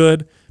feeling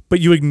good, but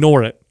you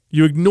ignore it.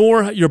 You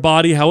ignore your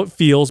body, how it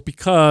feels,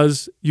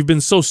 because you've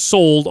been so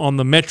sold on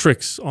the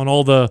metrics, on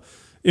all the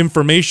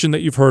information that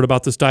you've heard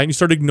about this diet, and you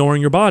start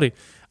ignoring your body.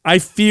 I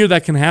fear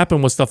that can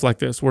happen with stuff like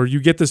this, where you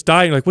get this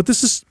diet, you're like, well,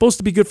 this is supposed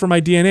to be good for my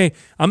DNA.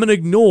 I'm going to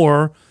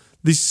ignore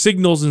these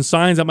signals and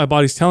signs that my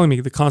body's telling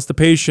me, the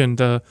constipation,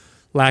 the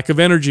lack of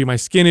energy, my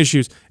skin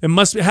issues.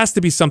 It has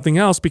to be something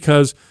else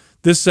because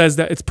this says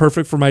that it's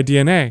perfect for my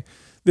DNA.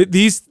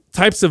 These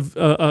types of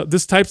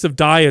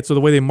diets or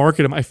the way they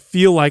market them, I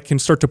feel like can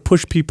start to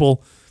push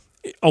people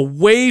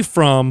away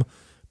from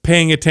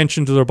paying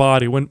attention to their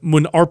body.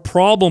 When our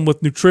problem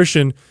with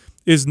nutrition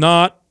is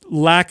not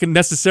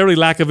necessarily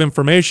lack of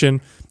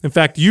information. In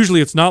fact,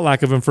 usually it's not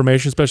lack of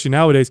information, especially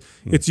nowadays.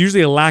 It's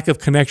usually a lack of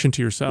connection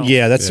to yourself.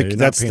 Yeah, that's the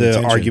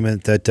attention.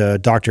 argument that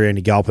Dr.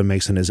 Andy Galpin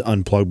makes in his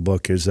Unplugged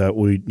book, is that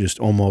we just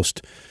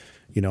almost,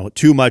 you know,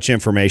 too much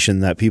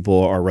information, that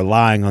people are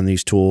relying on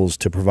these tools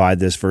to provide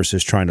this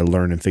versus trying to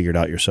learn and figure it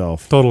out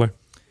yourself. Totally.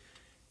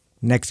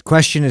 Next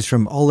question is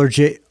from Oliver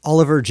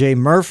J.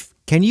 Murph.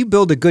 Can you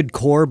build a good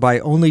core by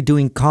only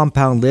doing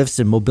compound lifts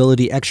and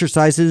mobility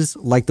exercises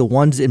like the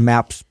ones in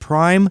MAPS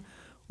Prime,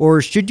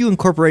 or should you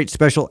incorporate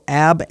special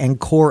ab and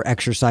core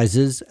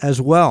exercises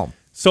as well?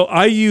 So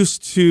I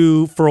used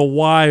to, for a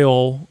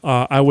while,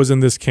 I was in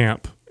this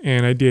camp.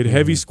 And I did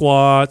heavy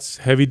squats,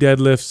 heavy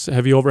deadlifts,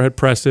 heavy overhead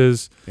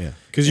presses. Yeah,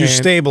 because you're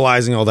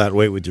stabilizing all that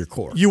weight with your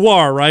core. You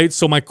are, right?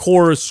 So my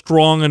core is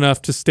strong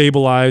enough to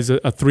stabilize a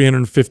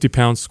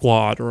 350-pound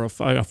squat or a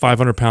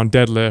 500-pound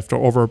deadlift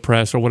or overhead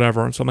press or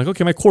whatever. And so I'm like,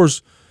 okay, my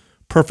core's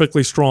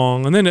perfectly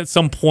strong. And then at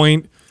some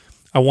point,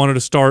 I wanted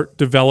to start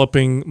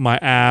developing my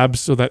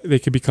abs so that they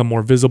could become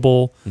more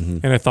visible.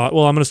 And I thought,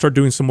 well, I'm going to start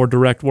doing some more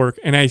direct work.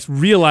 And I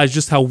realized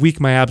just how weak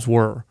my abs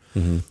were.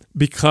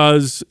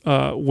 Because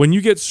when you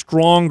get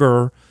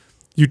stronger,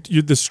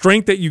 the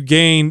strength that you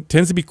gain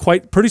tends to be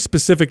pretty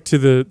specific to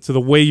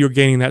the way you're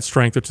gaining that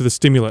strength or to the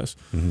stimulus.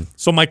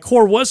 So my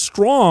core was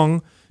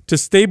strong to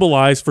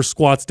stabilize for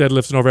squats,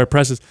 deadlifts, and overhead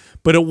presses,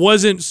 but it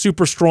wasn't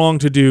super strong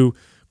to do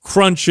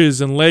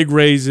crunches and leg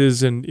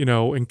raises and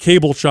and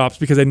cable chops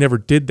because I never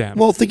did them.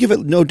 Well, think of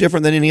it no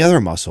different than any other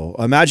muscle.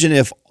 Imagine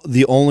if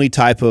the only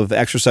type of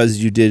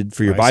exercises you did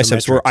for your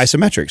biceps were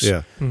isometrics.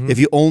 Yeah. If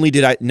you only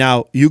did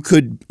now, you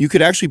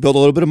could actually build a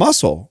little bit of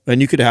muscle,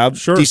 and you could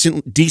have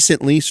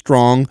decently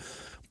strong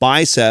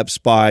biceps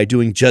by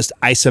doing just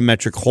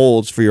isometric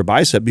holds for your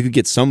bicep. You could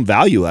get some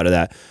value out of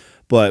that.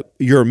 But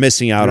you're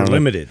missing out on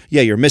limited.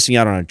 You're missing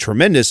out on a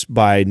tremendous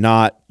by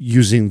not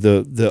using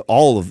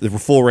the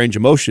full range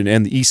of motion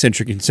and the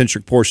eccentric and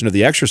concentric portion of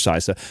the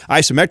exercise. So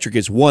isometric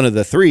is one of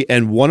the three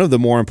and one of the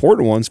more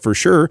important ones for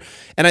sure.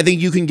 And I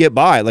think you can get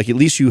by. Like, at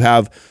least you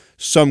have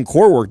some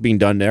core work being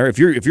done there. If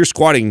you're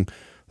squatting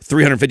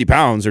 350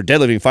 pounds or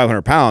deadlifting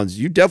 500 pounds,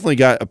 you definitely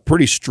got a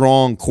pretty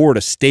strong core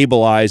to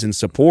stabilize and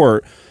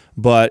support.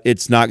 But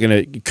it's not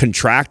going to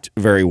contract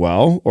very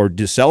well or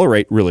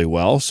decelerate really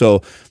well.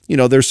 So,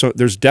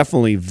 there's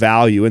definitely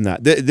value in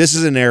that. This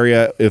is an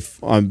area,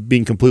 if I'm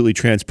being completely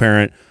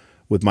transparent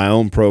with my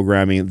own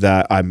programming,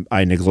 that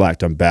I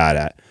neglect, I'm bad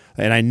at.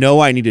 And I know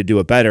I need to do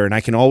it better. And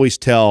I can always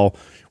tell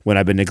when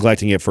I've been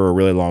neglecting it for a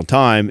really long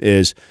time,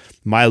 is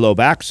my low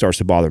back starts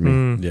to bother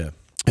me. Yeah.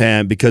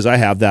 And because I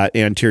have that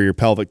anterior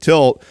pelvic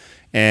tilt,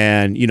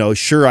 and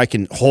sure, I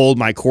can hold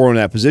my core in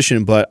that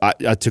position, but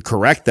to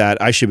correct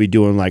that, I should be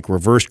doing like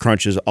reverse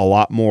crunches a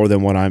lot more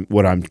than what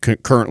I'm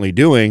currently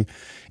doing.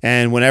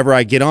 And whenever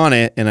I get on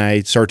it and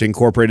I start to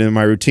incorporate it in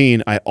my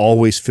routine, I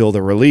always feel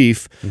the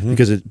relief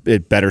because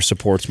it better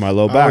supports my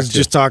low back. I was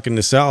just talking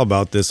to Sal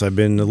about this. I've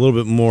been a little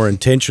bit more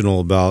intentional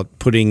about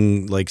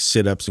putting like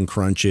sit-ups and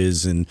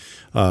crunches and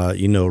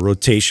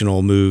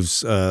rotational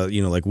moves,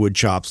 like wood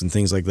chops and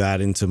things like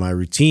that into my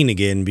routine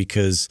again,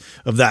 because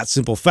of that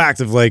simple fact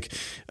of like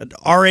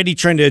already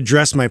trying to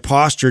address my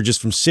posture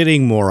just from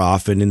sitting more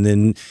often, and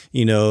then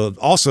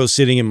also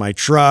sitting in my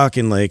truck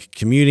and like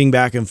commuting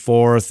back and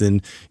forth,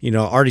 and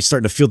already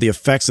starting to feel the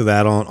effects of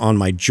that on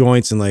my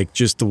joints, and like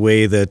just the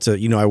way that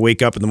I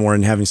wake up in the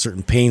morning having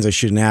certain pains I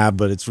shouldn't have.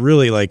 But it's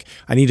really like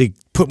I need to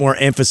put more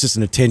emphasis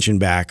and attention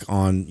back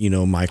on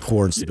my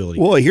core and stability.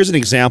 Well, here's an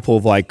example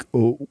of like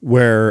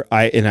where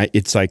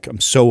it's like I'm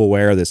so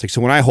aware of this. Like,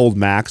 so when I hold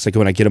Max, like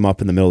when I get him up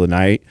in the middle of the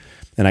night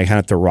and I kind of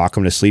have to rock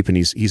him to sleep, and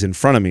he's in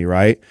front of me,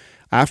 right?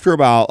 After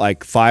about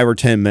like 5 or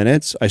 10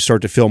 minutes, I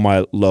start to feel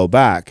my low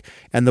back.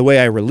 And the way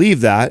I relieve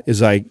that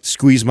is I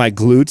squeeze my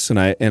glutes and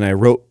I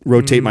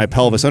rotate my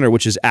pelvis under,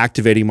 which is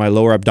activating my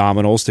lower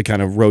abdominals to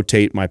kind of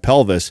rotate my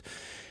pelvis.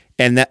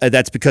 And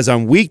that's because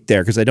I'm weak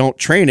there, because I don't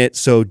train it.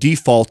 So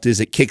default is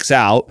it kicks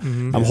out.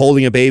 I'm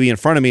holding a baby in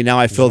front of me. Now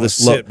I feel this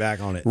sit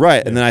back on it. Right.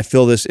 Yeah. And then I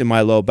feel this in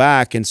my low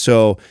back. And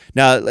so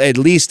now at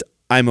least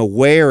I'm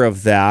aware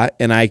of that,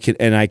 and I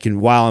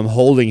can while I'm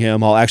holding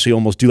him, I'll actually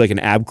almost do like an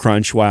ab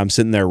crunch while I'm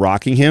sitting there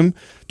rocking him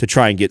to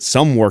try and get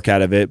some work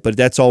out of it. But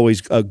that's always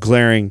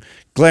glaring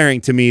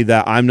to me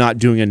that I'm not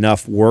doing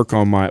enough work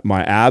on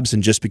my abs,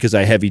 and just because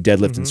I heavy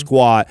deadlift and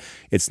squat,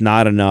 it's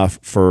not enough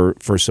for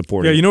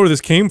supporting. Yeah, you know where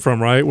this came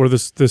from, right? Where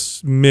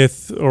this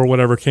myth or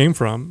whatever came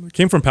from? It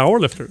came from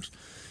powerlifters.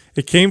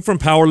 It came from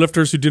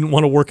powerlifters who didn't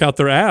want to work out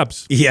their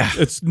abs. Yeah,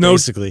 it's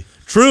basically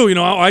true.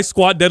 I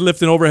squat,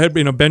 deadlift, and overhead,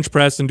 bench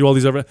press, and do all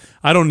these other.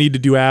 I don't need to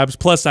do abs.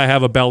 Plus, I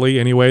have a belly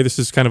anyway. This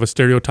is kind of a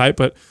stereotype,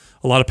 but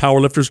a lot of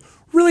powerlifters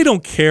really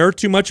don't care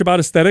too much about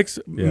aesthetics.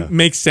 Yeah.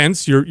 Makes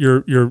sense.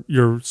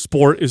 Your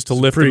sport is to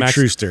lift the max.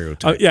 True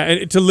stereotype.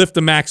 And to lift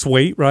the max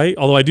weight, right?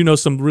 Although I do know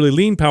some really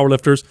lean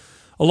powerlifters.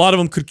 A lot of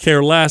them could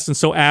care less, and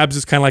so abs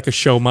is kind of like a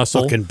show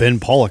muscle. Fucking Ben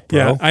Pollock, bro.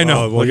 Yeah, I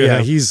know. Well, yeah,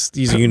 he's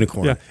a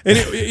unicorn. Yeah, and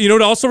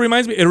it also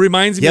reminds me. It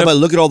reminds me. Yeah, of, but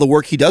look at all the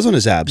work he does on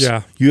his abs.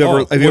 Yeah. He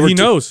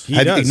knows.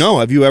 He does. No,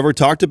 have you ever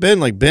talked to Ben?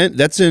 Like Ben,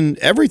 that's in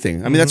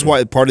everything. I mean, that's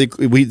why part of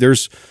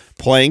there's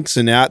planks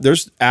and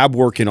there's ab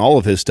work in all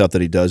of his stuff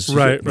that he does.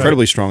 Right,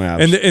 incredibly strong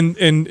abs.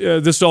 And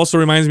this also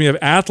reminds me of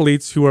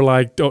athletes who are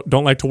like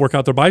don't like to work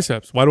out their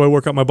biceps. Why do I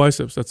work out my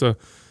biceps? That's a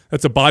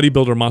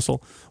bodybuilder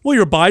muscle. Well,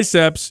 your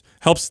biceps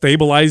helps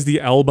stabilize the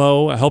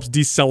elbow, helps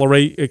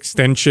decelerate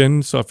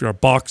extension. So if you're a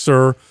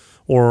boxer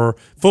or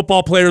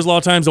football players, a lot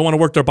of times don't want to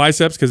work their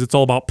biceps because it's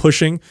all about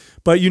pushing.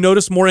 But you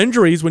notice more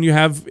injuries when you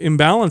have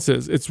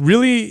imbalances. It's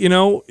really,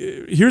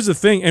 here's the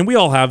thing, and we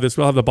all have this.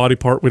 We all have the body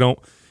part we don't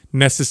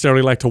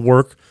necessarily like to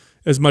work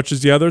as much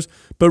as the others.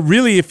 But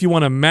really, if you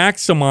want to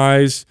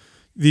maximize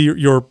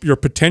your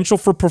potential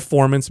for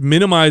performance,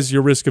 minimize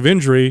your risk of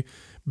injury,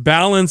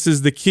 balance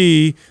is the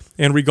key.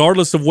 And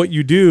regardless of what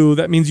you do,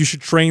 that means you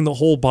should train the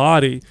whole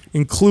body,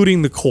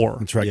 including the core.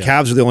 That's right. Yeah.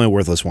 Calves are the only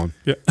worthless one.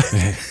 Yeah.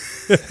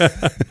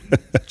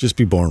 Just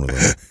be born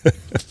with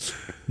it.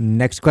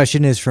 Next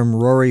question is from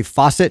Rory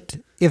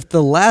Fawcett. If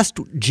the last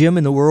gym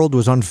in the world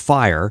was on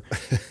fire,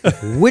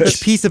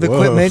 which piece of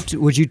equipment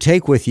would you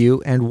take with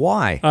you, and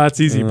why?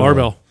 It's easy.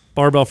 Barbell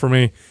for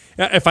me.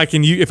 If I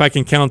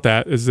can count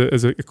that as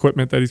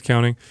equipment that he's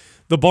counting.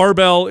 The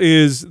barbell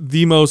is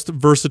the most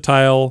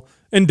versatile.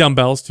 And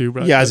dumbbells too,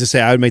 right? Yeah, as I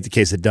say, I would make the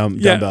case that dumbbell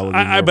would be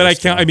more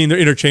versatile. I mean, they're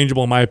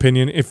interchangeable in my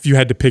opinion. If you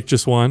had to pick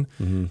just one,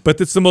 but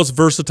it's the most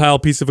versatile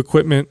piece of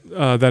equipment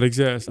that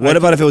exists. What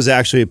about if it was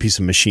actually a piece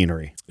of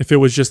machinery? If it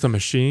was just a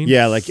machine?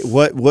 Yeah, like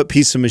what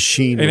piece of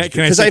machine?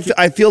 Because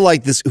I feel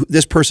like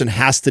this person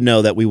has to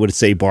know that we would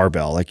say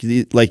barbell. Like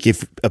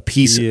if a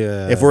piece,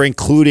 if we're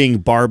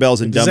including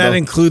barbells and dumbbells, does that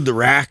include the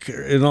rack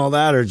and all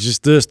that, or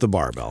just the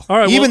barbell? All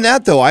right, even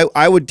that though,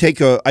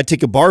 I'd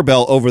take a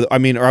barbell over.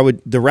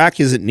 The rack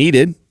isn't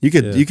needed. You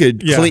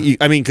could clean.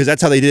 I mean, because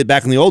that's how they did it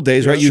back in the old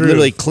days, right? You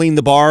literally clean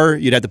the bar.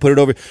 You'd have to put it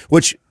over.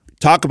 Which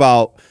talk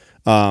about.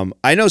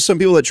 I know some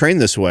people that train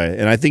this way,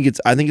 and I think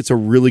it's a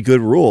really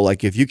good rule.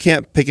 Like if you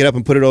can't pick it up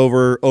and put it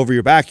over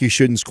your back, you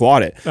shouldn't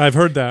squat it. I've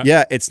heard that.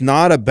 Yeah, it's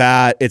not a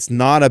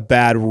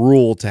bad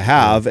rule to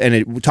have.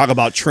 And talk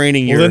about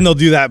training. Well, then they'll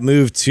do that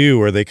move too,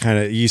 where they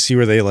you see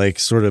where they like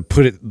sort of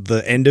put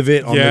the end of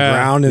it on the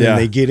ground, and then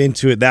they get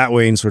into it that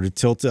way and sort of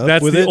tilt it up.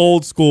 That's with the it.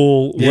 old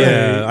school way.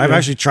 Yeah, I've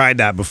actually tried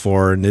that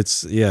before, and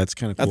it's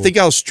kind of cool. I think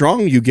how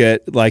strong you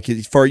get. Like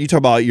you talk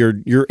about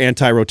your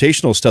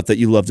anti-rotational stuff that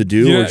you love to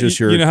do, or just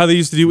your. You know how they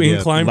used to do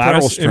incline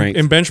lateral press strength.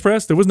 in bench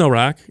press? There was no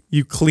rack.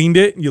 You cleaned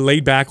it, you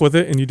laid back with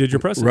it, and you did your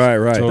presses. Right.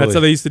 Totally. That's how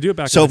they used to do it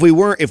back So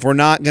then. if we're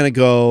not going to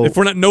go, If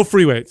we're not, no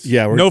free weights.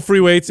 Yeah, we're- no free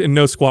weights and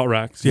no squat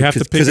racks. You have to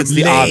pick. because it's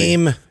the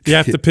Name. You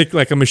have to pick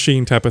like a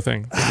machine type of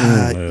thing.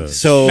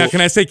 so Now,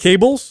 can I say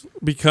cables?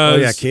 Because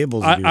Oh, yeah,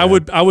 cables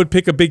would be I would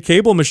pick a big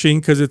cable machine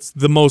because it's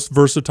the most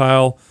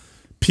versatile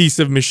piece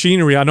of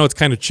machinery. I know it's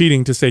kind of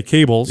cheating to say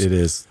cables. It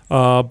is.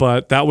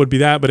 But that would be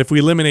that. But if we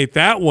eliminate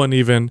that one,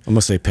 even I'm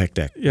gonna say pec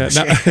deck. yeah,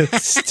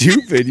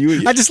 stupid.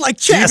 I just like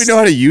do you chess. even know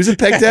how to use a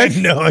pec deck?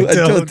 No, I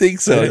don't don't.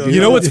 think so.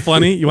 you know what's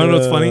funny? You want to know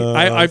what's funny?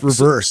 I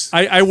reverse.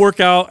 I work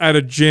out at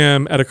a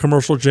gym, at a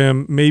commercial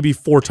gym, maybe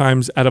 4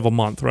 times out of a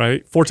month.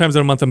 Right, 4 times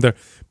out of a month I'm there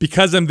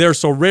because I'm there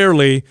so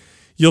rarely.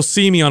 You'll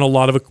see me on a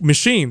lot of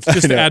machines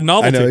just to add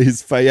novelty. I know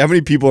he's funny. How many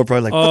people are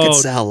probably like, "Fuck it,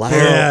 Sal, lie."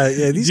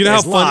 Yeah. These you know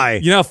guys how lie.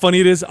 funny, you know how funny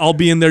it is. I'll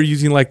be in there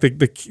using like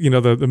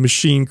the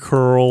machine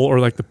curl or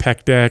like the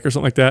pec deck or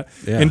something like that,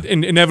 Yeah. and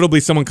inevitably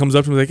someone comes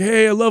up to me like,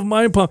 "Hey, I love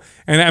mind pump,"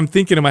 and I'm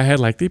thinking in my head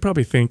like they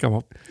probably think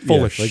I'm full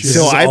of like, shit. this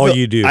is all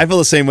you do. I feel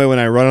the same way when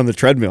I run on the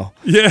treadmill.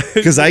 Yeah,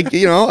 Because I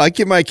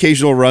get my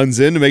occasional runs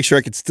in to make sure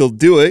I can still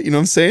do it. You know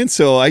what I'm saying?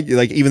 So I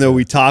like, even though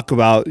we talk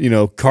about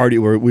cardio,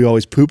 where we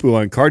always poo poo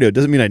on cardio, it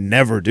doesn't mean I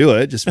never do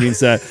it. It just means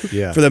that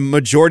Yeah. for the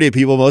majority of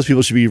people, most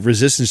people should be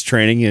resistance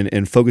training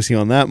and focusing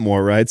on that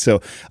more, right?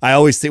 So I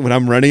always think when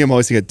I'm running, I'm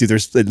always thinking, dude,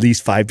 there's at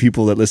least 5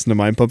 people that listen to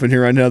Mind Pump in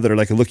here right now that are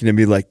like looking at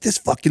me like, this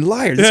fucking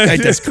liar, this guy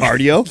does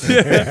cardio.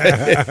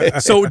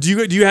 So do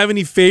you have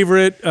any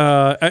favorite?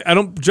 I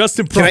don't.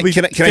 Justin probably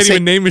can I can't say-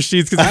 even name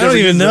machines because I don't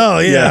even know.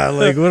 Yeah.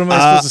 Like, what am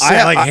I supposed to say?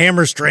 I- Like I-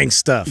 hammer strength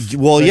stuff.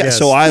 Well, yeah. guess.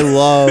 So I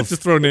love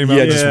Just throw a name out.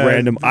 yeah, just Yeah.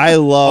 random. I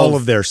love All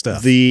of their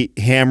stuff. The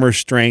hammer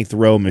strength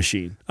row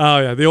machine. Oh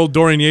yeah, the old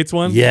Dorian Yates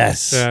one.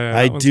 Yes, Yeah,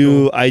 I that one's do.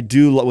 cool. I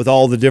do with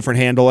all the different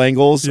handle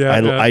angles. Yeah,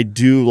 yeah. I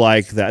do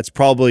like that. It's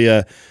probably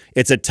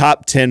it's a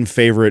top 10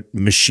 favorite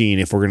machine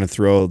if we're going to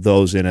throw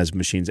those in as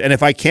machines. And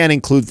if I can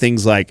include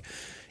things like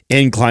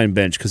incline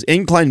bench, because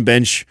incline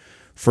bench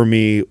for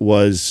me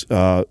was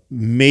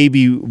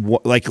maybe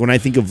like when I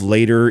think of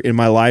later in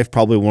my life,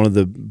 probably one of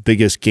the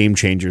biggest game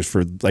changers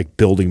for like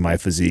building my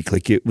physique.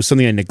 Like it was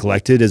something I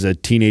neglected as a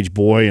teenage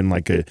boy and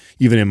like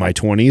even in my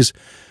 20s.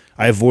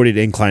 I avoided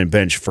incline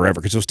bench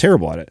forever because I was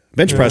terrible at it.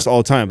 Bench press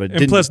all the time, but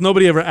And plus,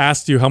 nobody ever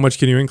asked you how much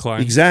can you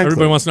incline. Exactly.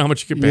 Everybody wants to know how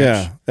much you can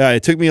bench. Yeah,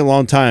 it took me a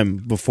long time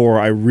before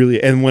I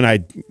really, and when I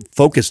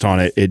focused on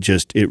it,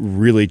 it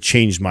really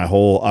changed my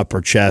whole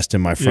upper chest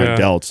and my front Yeah.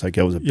 delts. Like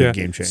it was a big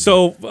game changer.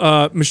 So,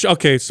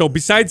 okay. So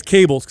besides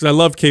cables, because I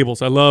love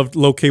cables, I love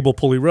low cable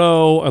pulley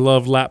row. I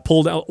love lat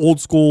pulled out old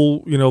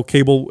school,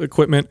 cable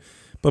equipment.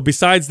 But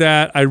besides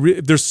that,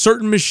 there's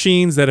certain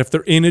machines that if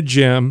they're in a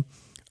gym,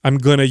 I'm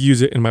gonna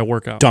use it in my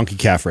workout. donkey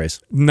calf race.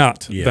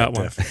 Not Yeah, that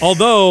one. definitely.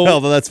 Although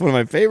That's one of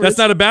my favorites. that's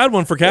not a bad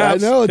one for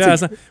calves. I know, Yeah,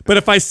 it's not- but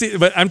if I see,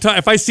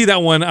 if I see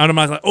that one, I'm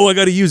not like, oh, I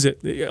got to use it.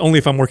 Only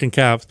if I'm working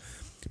calves.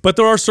 But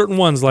there are certain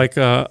ones like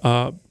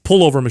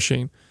pullover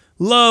machine.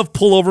 Love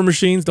pullover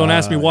machines. Don't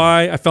ask me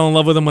why. I fell in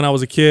love with them when I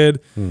was a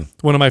kid.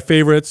 One of my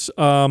favorites.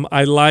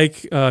 I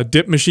like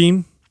dip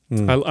machine.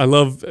 I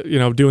love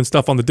doing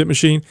stuff on the dip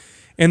machine.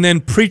 And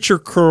then preacher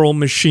curl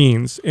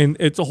machines, and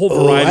it's a whole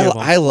variety of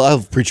them. I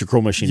love preacher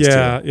curl machines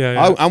Yeah, too.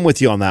 yeah. I'm with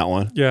you on that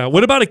one. Yeah.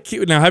 What about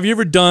now? Have you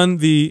ever done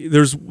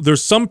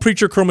there's some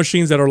preacher curl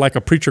machines that are like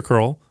a preacher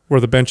curl where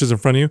the bench is in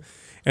front of you,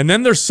 and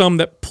then there's some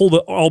that pull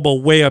the elbow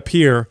way up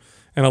here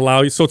and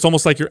allow you. So it's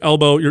almost like your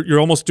elbow. You're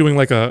almost doing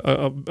like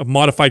a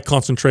modified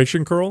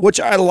concentration curl. Which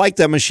I like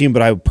that machine,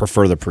 but I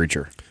prefer the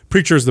preacher.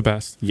 Preacher's the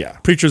best. Yeah.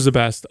 Preacher's the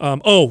best.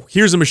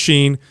 Here's a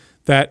machine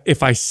that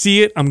if I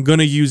see it, I'm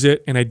gonna use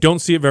it, and I don't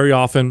see it very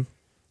often.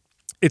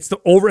 It's the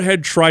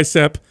overhead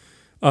tricep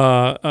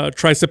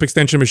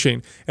extension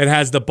machine. It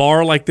has the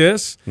bar like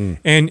this,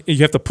 and you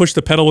have to push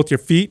the pedal with your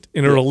feet,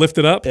 and it'll lift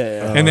it up.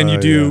 And then you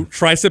do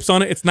triceps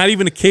on it. It's not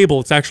even a cable;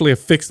 it's actually a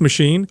fixed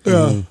machine.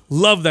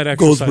 Love that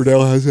exercise.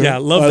 Goldsboro has that. Yeah,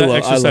 love that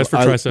exercise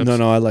for triceps.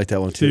 No, I like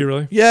that one too. Do you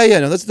really? Yeah.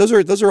 No,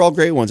 those are all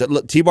great ones.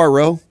 T-bar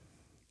row.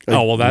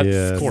 Oh well, that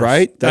Yeah. of course.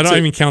 Right? I That's don't it.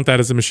 even count that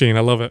as a machine.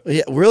 I love it.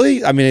 Yeah,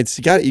 really? I mean,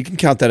 you can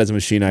count that as a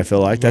machine. I feel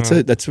like it's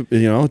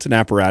an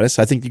apparatus.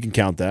 I think you can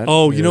count that.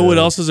 Oh, you know what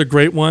else is a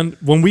great one?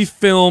 When we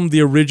filmed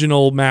the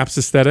original Maps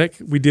Aesthetic,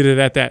 we did it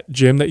at that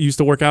gym that used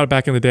to work out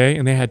back in the day,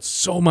 and they had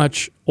so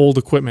much old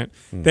equipment.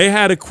 They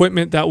had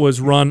equipment that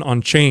was run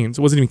on chains.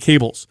 It wasn't even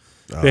cables.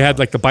 They had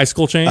like the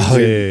bicycle chains. Oh,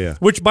 yeah.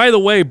 Which, by the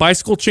way,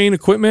 bicycle chain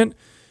equipment,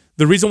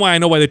 the reason why I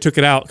know why they took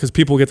it out, because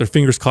people get their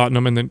fingers caught in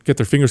them and then get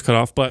their fingers cut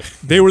off, but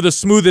they were the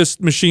smoothest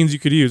machines you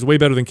could use, way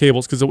better than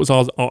cables because it was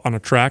all on a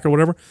track or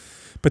whatever.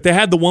 But they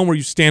had the one where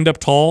you stand up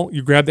tall,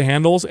 you grab the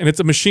handles, and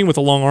it's a machine with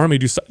a long arm. You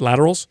do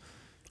laterals.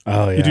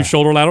 Oh, yeah. You do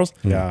shoulder laterals.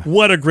 Yeah.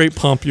 What a great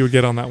pump you would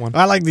get on that one.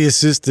 I like the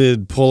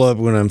assisted pull up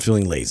when I'm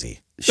feeling lazy.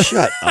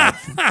 Shut up.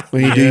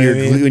 When you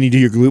do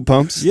your glute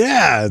pumps?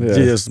 Yeah,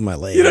 just my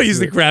leg. You don't use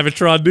the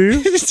Gravitron, do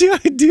you?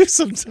 I do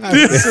sometimes.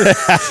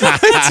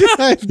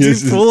 I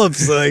do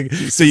pull-ups, like,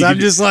 So you I'm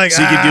can- just like,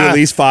 so you can do at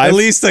least 5? At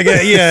least I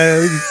get,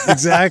 yeah,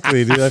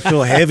 exactly, dude. I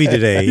feel heavy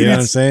today. You know what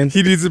I'm saying?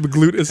 He needs a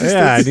glute assistance.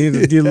 Yeah, I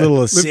need a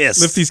little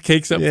assist. Lift these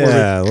cakes up for me.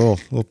 Yeah, a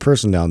little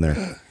person down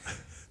there.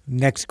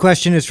 Next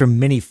question is from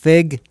Minnie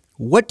Fig.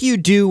 What do you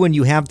do when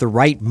you have the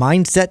right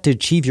mindset to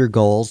achieve your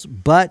goals,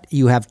 but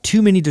you have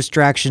too many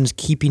distractions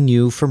keeping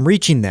you from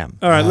reaching them?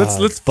 All right,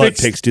 let's Butt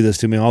fix pics do this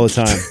to me all the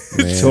time.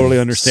 Totally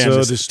understand So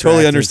this. distracted.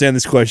 Totally understand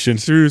this question.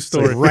 true Like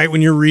story. right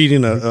when you're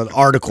reading an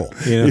article,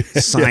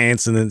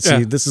 science, and then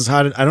see, this is how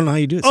I don't know how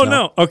you do it. Oh Sal.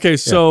 no. Okay,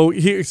 so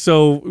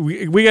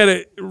we got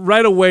it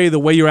right away. The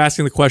way you're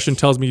asking the question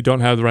tells me you don't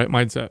have the right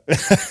mindset.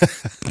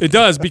 It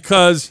does,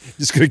 because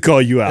Just gonna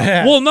call you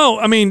out. well, no,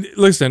 I mean,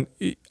 listen.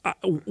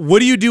 What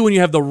do you do when you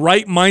have the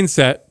right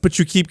mindset, but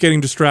you keep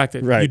getting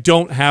distracted? Right. You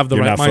don't have the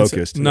You're right not mindset.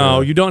 focused. No,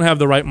 Yeah. you don't have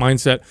the right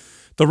mindset.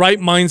 The right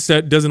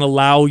mindset doesn't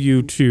allow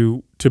you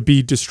to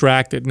be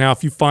distracted. Now,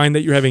 if you find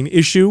that you're having an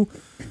issue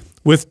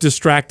with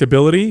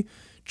distractibility,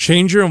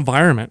 change your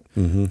environment.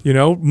 You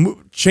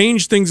know,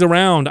 change things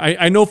around.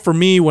 I know for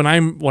me, when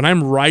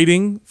I'm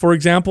writing, for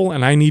example,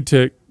 and I need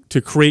to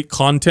create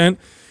content.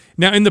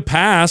 Now, in the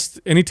past,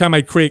 anytime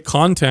I create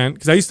content,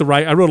 because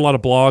I wrote a lot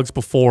of blogs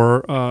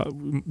before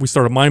we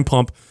started Mind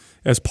Pump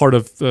as part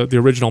of the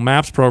original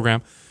MAPS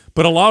program,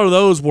 but a lot of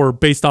those were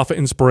based off of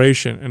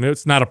inspiration, and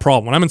it's not a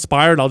problem. When I'm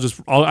inspired,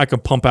 I can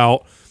pump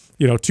out,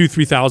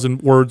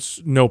 2,000-3,000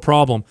 words, no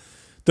problem.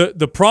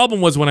 The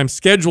problem was when I'm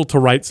scheduled to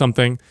write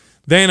something,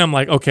 then I'm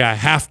like, okay, I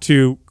have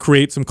to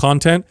create some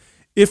content.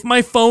 If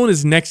my phone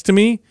is next to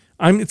me,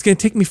 it's going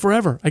to take me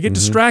forever. I get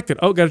distracted.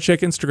 Oh, got to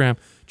check Instagram,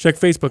 check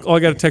Facebook. Oh, I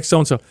got to text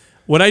so-and-so.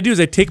 What I do is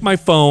I take my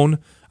phone,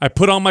 I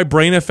put on my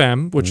Brain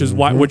FM, which is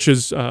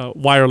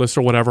wireless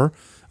or whatever,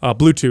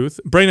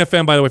 Bluetooth. Brain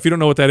FM, by the way, if you don't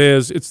know what that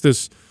is, it's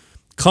this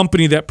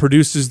company that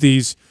produces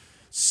these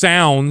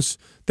sounds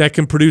that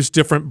can produce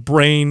different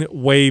brain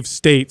wave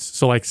states.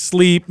 So like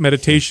sleep,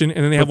 meditation,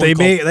 and then they have But one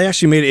called they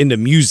actually made it into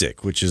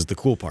music, which is the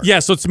cool part. yeah,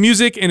 so it's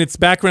music and it's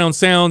background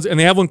sounds, and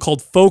they have one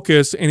called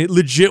Focus, and it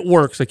legit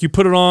works. Like you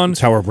put it on,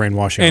 That's how we're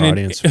brainwashing our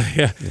audience.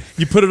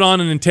 you put it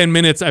on, and in 10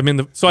 minutes I'm in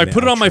the. So I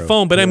put it on my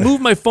phone, but I move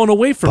my phone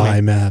away from Buy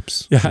me.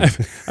 maps. Yeah,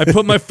 I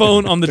put my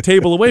phone on the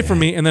table away from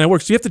me, and then it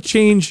works. So you have to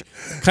change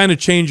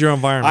your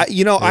environment.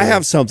 I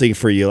have something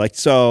for you. Like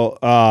so.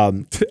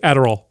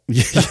 Adderall.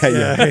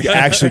 Yeah. It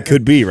actually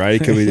could be,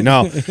 right? It could be.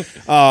 No.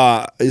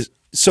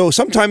 So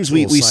sometimes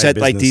we Little set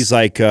side like business.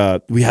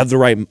 these we have the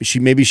right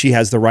she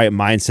has the right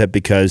mindset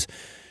because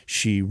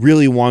she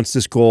really wants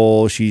this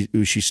goal. She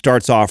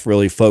starts off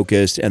really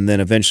focused, and then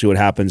eventually what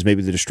happens,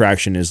 maybe the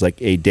distraction is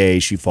like a day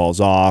she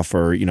falls off,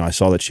 or I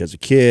saw that she has a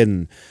kid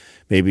and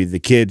maybe the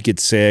kid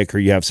gets sick, or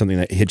you have something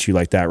that hits you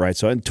like that, right?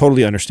 So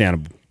totally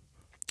understandable.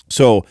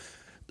 So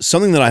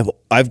something that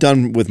I've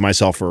done with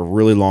myself for a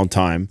really long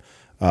time.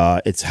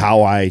 It's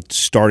how I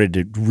started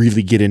to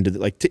really get into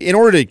in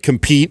order to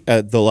compete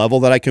at the level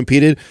that I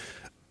competed,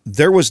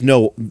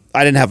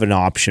 I didn't have an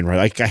option, right?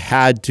 Like I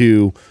had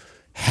to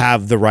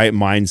have the right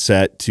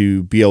mindset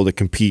to be able to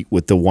compete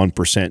with the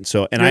 1%.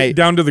 So, and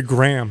down to the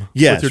gram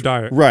with your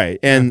diet. Right.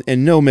 And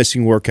no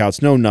missing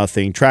workouts, no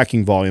nothing,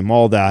 tracking volume,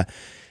 all that.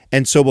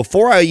 And so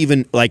before I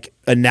even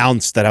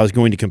announced that I was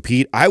going to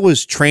compete, I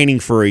was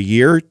training for a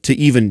year to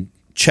even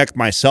check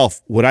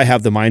myself. Would I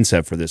have the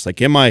mindset for this?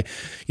 Like, am I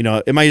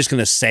just going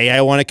to say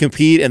I want to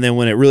compete, and then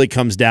when it really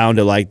comes down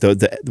to like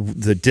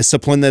the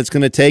discipline that it's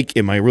going to take,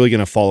 am I really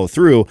going to follow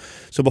through?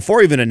 So before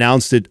I even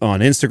announced it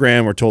on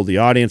Instagram or told the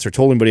audience or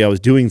told anybody I was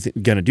going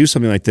to do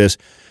something like this,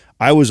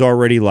 I was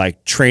already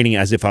like training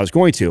as if I was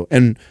going to.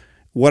 And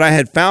what I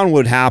had found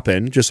would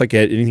happen, just like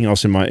anything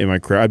else in my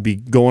career, I'd be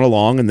going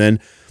along, and then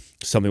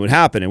something would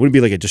happen. It wouldn't be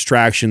like a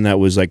distraction that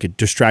was like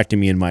distracting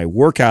me in my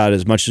workout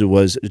as much as it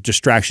was a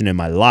distraction in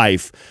my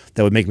life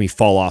that would make me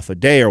fall off a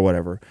day or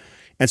whatever.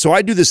 And so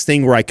I do this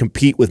thing where I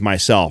compete with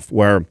myself,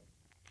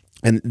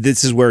 and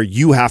this is where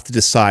you have to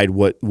decide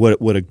what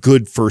a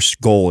good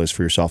first goal is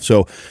for yourself.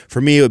 So for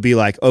me, it would be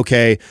like,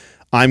 okay,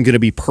 I'm going to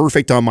be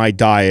perfect on my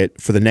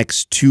diet for the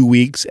next 2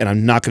 weeks, and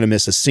I'm not going to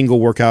miss a single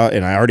workout,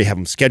 and I already have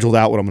them scheduled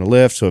out what I'm going to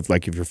lift. So if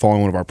you're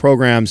following one of our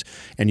programs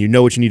and you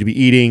know what you need to be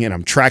eating, and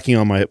I'm tracking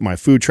on my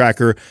food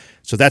tracker,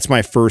 so that's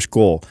my first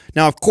goal.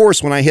 Now, of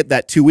course, when I hit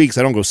that 2 weeks,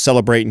 I don't go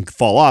celebrate and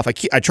fall off.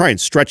 I try and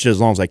stretch it as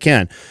long as I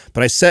can,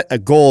 but I set a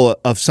goal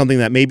of something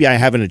that maybe I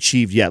haven't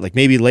achieved yet. Like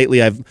maybe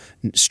lately I've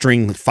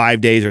stringed 5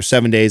 days or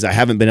 7 days. I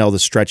haven't been able to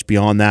stretch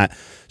beyond that.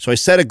 So I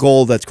set a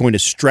goal that's going to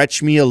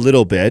stretch me a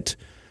little bit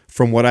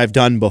from what I've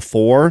done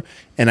before,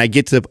 and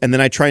then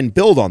I try and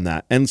build on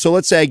that. And so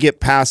let's say I get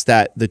past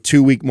the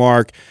 2 week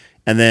mark,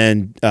 and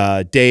then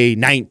day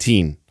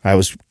 19, I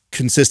was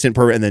consistent,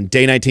 and then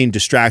day 19,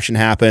 distraction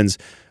happens,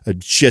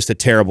 just a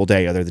terrible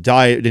day. Either the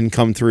diet didn't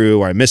come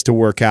through, or I missed a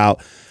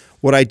workout.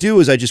 What I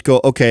do is I just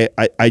go, okay,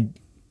 I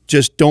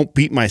just don't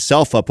beat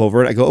myself up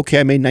over it. I go,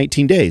 okay, I made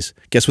 19 days.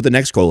 Guess what the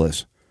next goal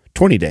is?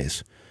 20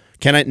 days.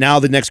 Can I now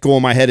the next goal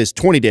in my head is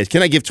 20 days.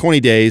 Can I give 20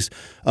 days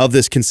of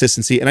this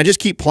consistency? And I just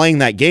keep playing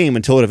that game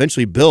until it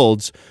eventually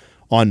builds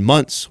on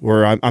months,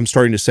 where I'm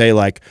starting to say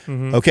like,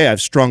 okay,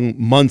 I've strung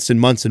months and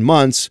months and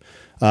months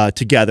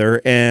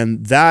together,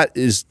 and that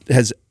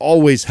has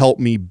always helped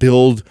me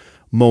build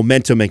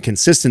momentum and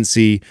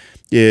consistency.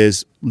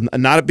 Is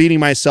not beating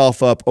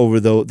myself up over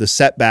the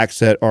setbacks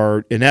that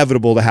are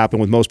inevitable to happen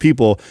with most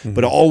people,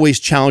 but always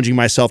challenging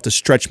myself to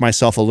stretch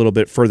myself a little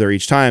bit further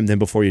each time. Then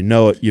before you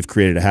know it, you've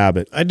created a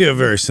habit. I do a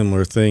very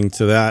similar thing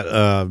to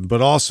that,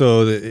 but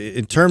also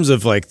in terms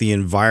of like the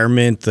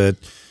environment that,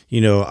 you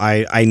know,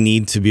 I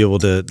need to be able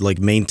to like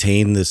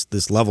maintain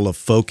this level of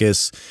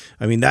focus.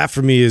 I mean, that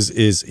for me is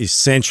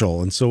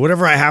essential. And so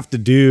whatever I have to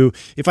do,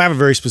 if I have a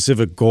very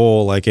specific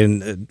goal, like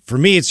for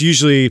me, it's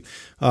usually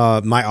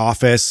my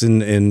office,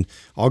 and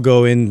I'll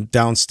go in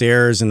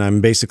downstairs, and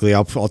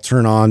I'll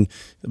turn on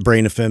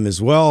Brain FM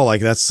as well.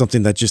 Like that's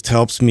something that just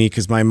helps me,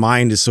 because my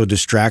mind is so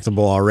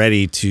distractible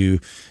already to,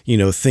 you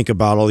know, think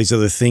about all these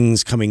other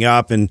things coming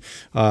up. And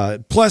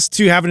plus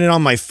too, having it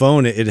on my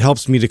phone, it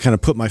helps me to kind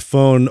of put my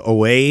phone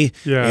away,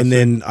 and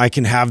then I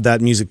can have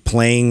that music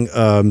playing,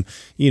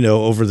 you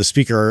know, over the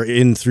speaker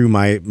in through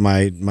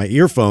my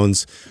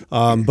earphones.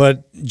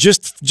 But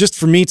just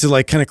for me to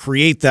like kind of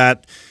create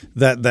that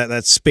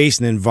space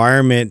and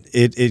environment,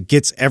 it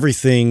gets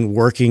everything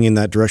working in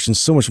that direction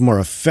so much more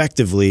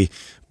effectively.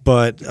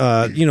 But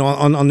you know,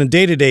 on a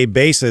day-to-day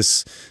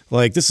basis,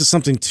 like this is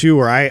something too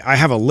where I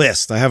have a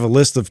list. I have a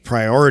list of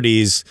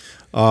priorities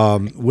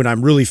when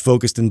I'm really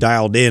focused and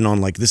dialed in on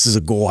like, this is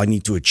a goal I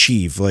need to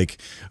achieve. Like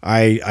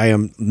I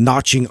am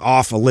notching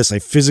off a list. I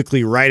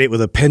physically write it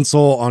with a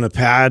pencil on a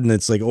pad, and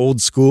it's like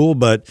old school,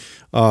 but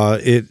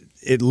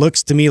it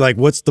looks to me like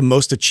what's the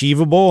most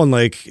achievable,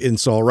 and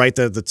so I'll write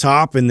that at the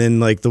top, and then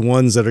like the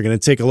ones that are going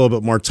to take a little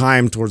bit more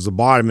time towards the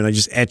bottom, and I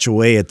just etch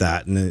away at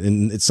that.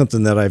 And it's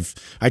something that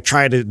I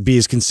try to be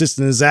as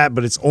consistent as that,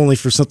 but it's only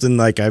for something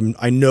like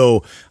I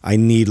know I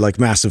need like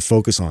massive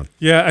focus on.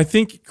 Yeah, I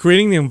think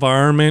creating the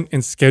environment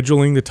and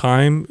scheduling the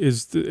time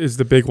is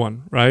the big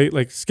one, right?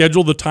 Like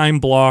schedule the time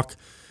block.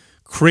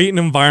 Create an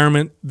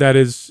environment that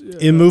is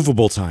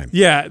immovable time.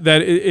 Yeah,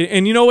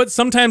 and you know what?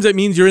 Sometimes it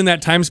means you're in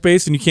that time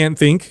space and you can't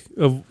think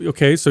of,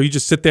 okay, so you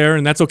just sit there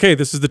and that's okay.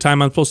 This is the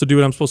time I'm supposed to do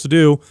what I'm supposed to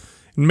do.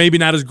 Maybe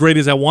not as great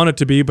as I want it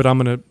to be, but I'm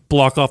going to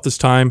block off this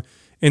time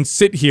and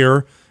sit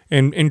here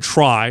and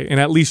try, and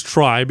at least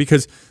try,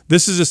 because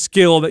this is a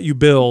skill that you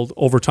build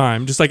over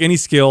time. Just like any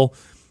skill,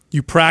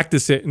 you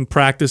practice it, and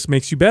practice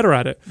makes you better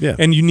at it. Yeah.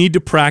 And you need to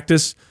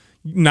practice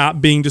not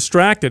being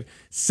distracted.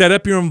 Set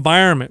up your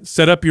environment,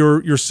 set up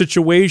your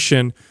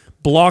situation,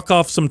 block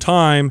off some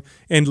time,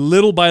 and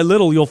little by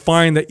little you'll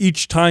find that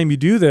each time you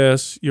do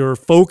this, your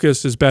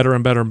focus is better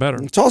and better and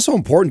better. It's also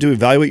important to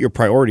evaluate your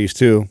priorities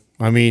too.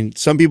 I mean,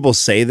 some people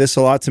say this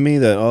a lot to me,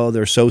 that, oh,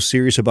 they're so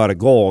serious about a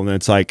goal, and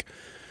it's like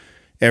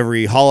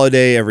every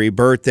holiday, every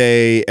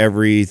birthday,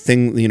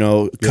 everything, you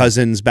know,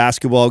 cousins,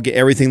 basketball,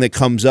 everything that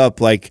comes up,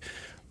 like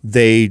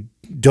they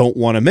don't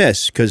want to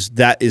miss, because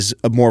that is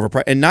more of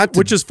a and not to,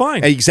 which is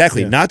fine.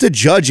 Exactly. Not to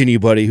judge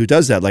anybody who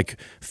does that. Like,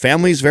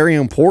 family is very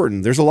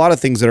important. There's a lot of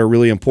things that are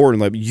really important.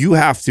 Like, you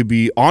have to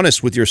be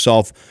honest with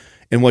yourself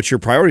and what your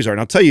priorities are. And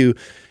I'll tell you,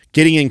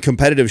 getting in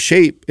competitive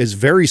shape is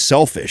very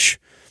selfish.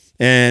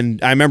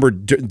 And I remember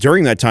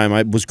during that time,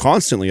 I was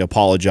constantly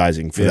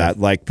apologizing for that,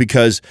 like,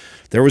 because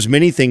there was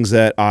many things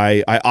that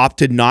I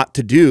opted not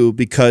to do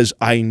because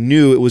I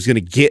knew it was going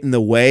to get in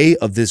the way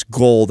of this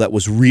goal that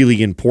was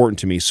really important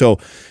to me. So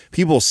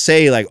people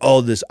say like,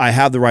 oh, I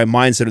have the right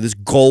mindset, or this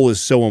goal is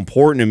so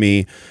important to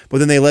me, but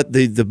then they let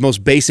the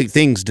most basic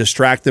things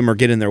distract them or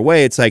get in their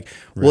way. It's like,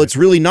 well, it's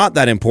really not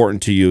that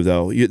important to you,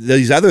 though.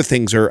 These other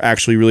things are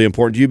actually really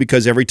important to you,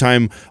 because every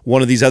time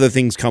one of these other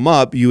things come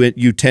up,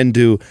 you tend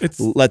to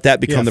let that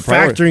become the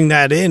priority. Factoring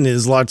that in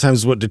is a lot of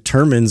times what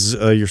determines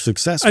your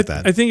success with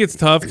that. I think it's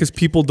tough because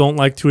people don't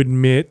like to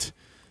admit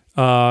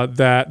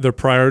that their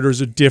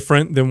priorities are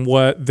different than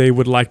what they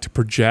would like to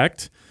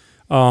project.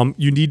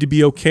 You need to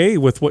be okay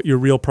with what your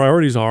real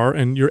priorities are,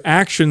 and your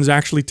actions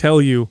actually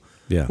tell you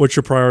what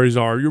your priorities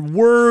are. Your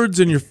words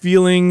and your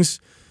feelings,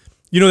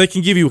 you know, they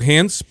can give you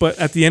hints, but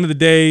at the end of the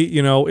day,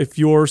 you know, if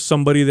you're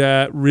somebody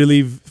that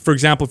really, for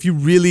example, if you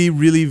really,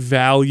 really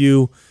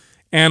value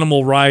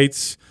animal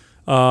rights,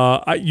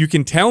 you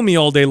can tell me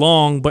all day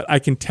long, but I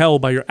can tell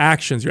by your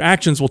actions. Your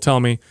actions will tell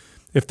me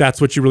if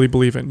that's what you really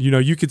believe in. You know,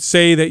 you could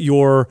say that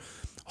you're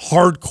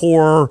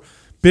hardcore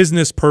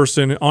business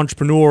person,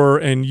 entrepreneur,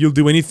 and you'll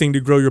do anything to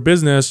grow your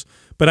business,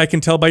 but I can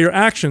tell by your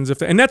actions.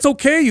 And that's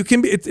okay. You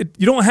can be.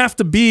 You don't have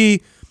to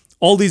be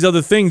all these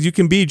other things. You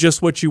can be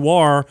just what you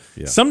are.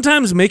 Yeah.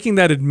 Sometimes making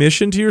that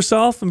admission to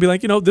yourself and be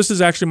like, you know, this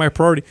is actually my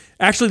priority,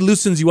 actually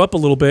loosens you up a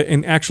little bit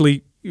and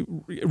actually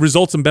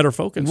results in better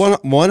focus.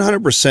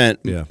 100%.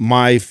 Yeah.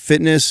 My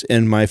fitness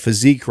and my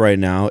physique right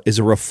now is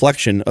a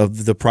reflection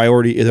of the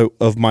priority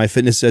of my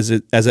fitness as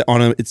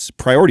on its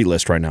priority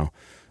list right now.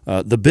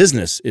 The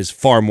business is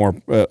far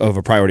more of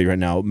a priority right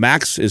now.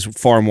 Max is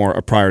far more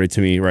a priority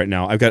to me right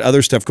now. I've got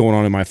other stuff going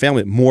on in my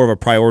family, more of a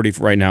priority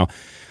right now.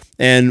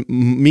 And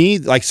me,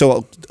 like,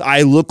 so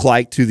I look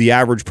like to the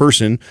average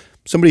person,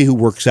 somebody who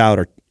works out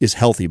or is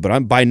healthy, but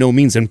I'm by no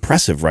means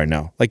impressive right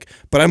now. Like,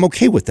 but I'm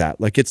okay with that.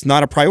 Like, it's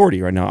not a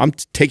priority right now. I'm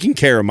taking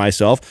care of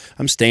myself.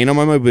 I'm staying on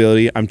my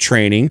mobility. I'm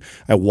training.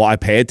 I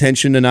pay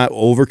attention to not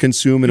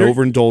overconsume and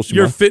overindulge.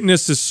 Your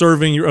fitness is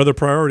serving your other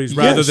priorities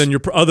rather than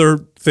your other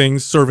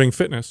things serving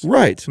fitness.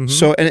 Right.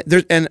 So,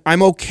 and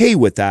I'm okay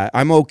with that.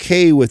 I'm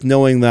okay with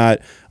knowing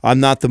that I'm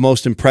not the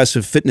most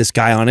impressive fitness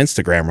guy on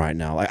Instagram right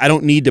now. Like, I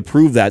don't need to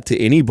prove that to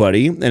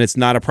anybody, and it's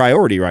not a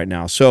priority right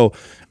now. So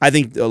I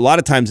think a lot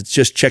of times it's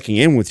just checking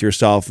in with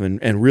yourself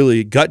and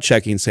really gut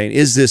checking, saying,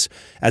 is this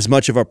as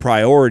much of a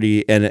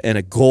priority and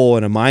a goal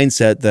and a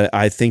mindset that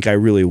I think I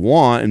really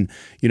want? And,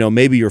 you know,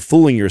 maybe you're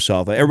fooling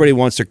yourself. Like, everybody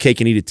wants their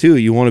cake and eat it too.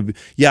 You want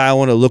to, I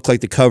want to look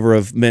like the cover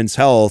of Men's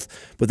Health,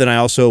 but then I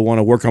also want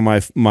to work on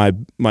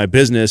my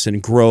business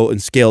and grow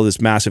and scale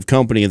this massive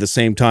company at the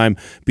same time,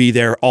 be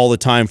there all the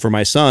time for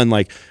my son.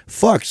 Like,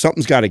 fuck,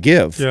 something's got to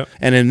give. Yeah.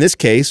 And in this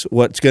case,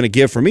 what's going to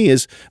give for me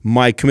is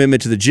my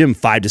commitment to the gym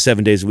 5 to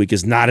 7 days a week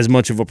is not as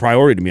much of a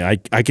priority to me.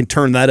 I can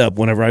turn that up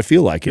whenever I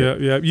feel like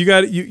it. Yeah, yeah. You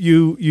got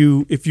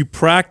you if you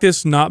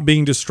practice not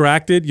being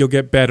distracted, you'll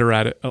get better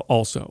at it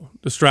also.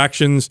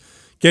 Distractions,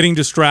 getting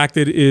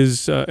distracted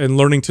is and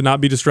learning to not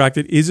be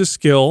distracted is a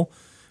skill.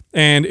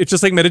 And it's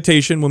just like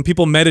meditation. When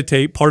people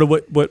meditate, part of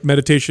what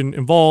meditation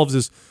involves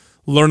is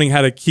learning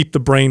how to keep the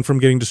brain from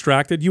getting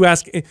distracted. You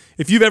ask,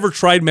 if you've ever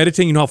tried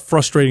meditating, you know how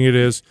frustrating it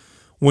is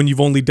when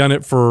you've only done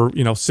it for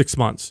 6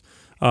 months.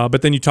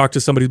 But then you talk to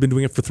somebody who's been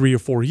doing it for 3 or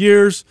 4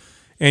 years,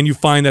 and you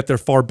find that they're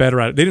far better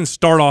at it. They didn't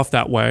start off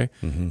that way.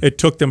 It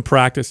took them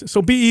practice.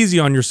 So be easy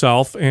on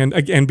yourself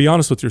and be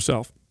honest with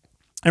yourself.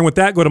 And with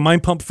that, go to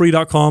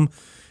mindpumpfree.com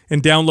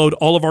and download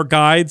all of our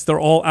guides. They're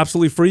all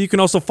absolutely free. You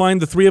can also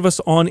find the three of us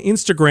on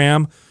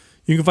Instagram.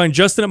 You can find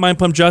Justin at Mind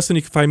Pump Justin.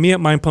 You can find me at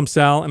Mind Pump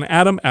Sal and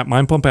Adam at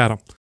Mind Pump Adam.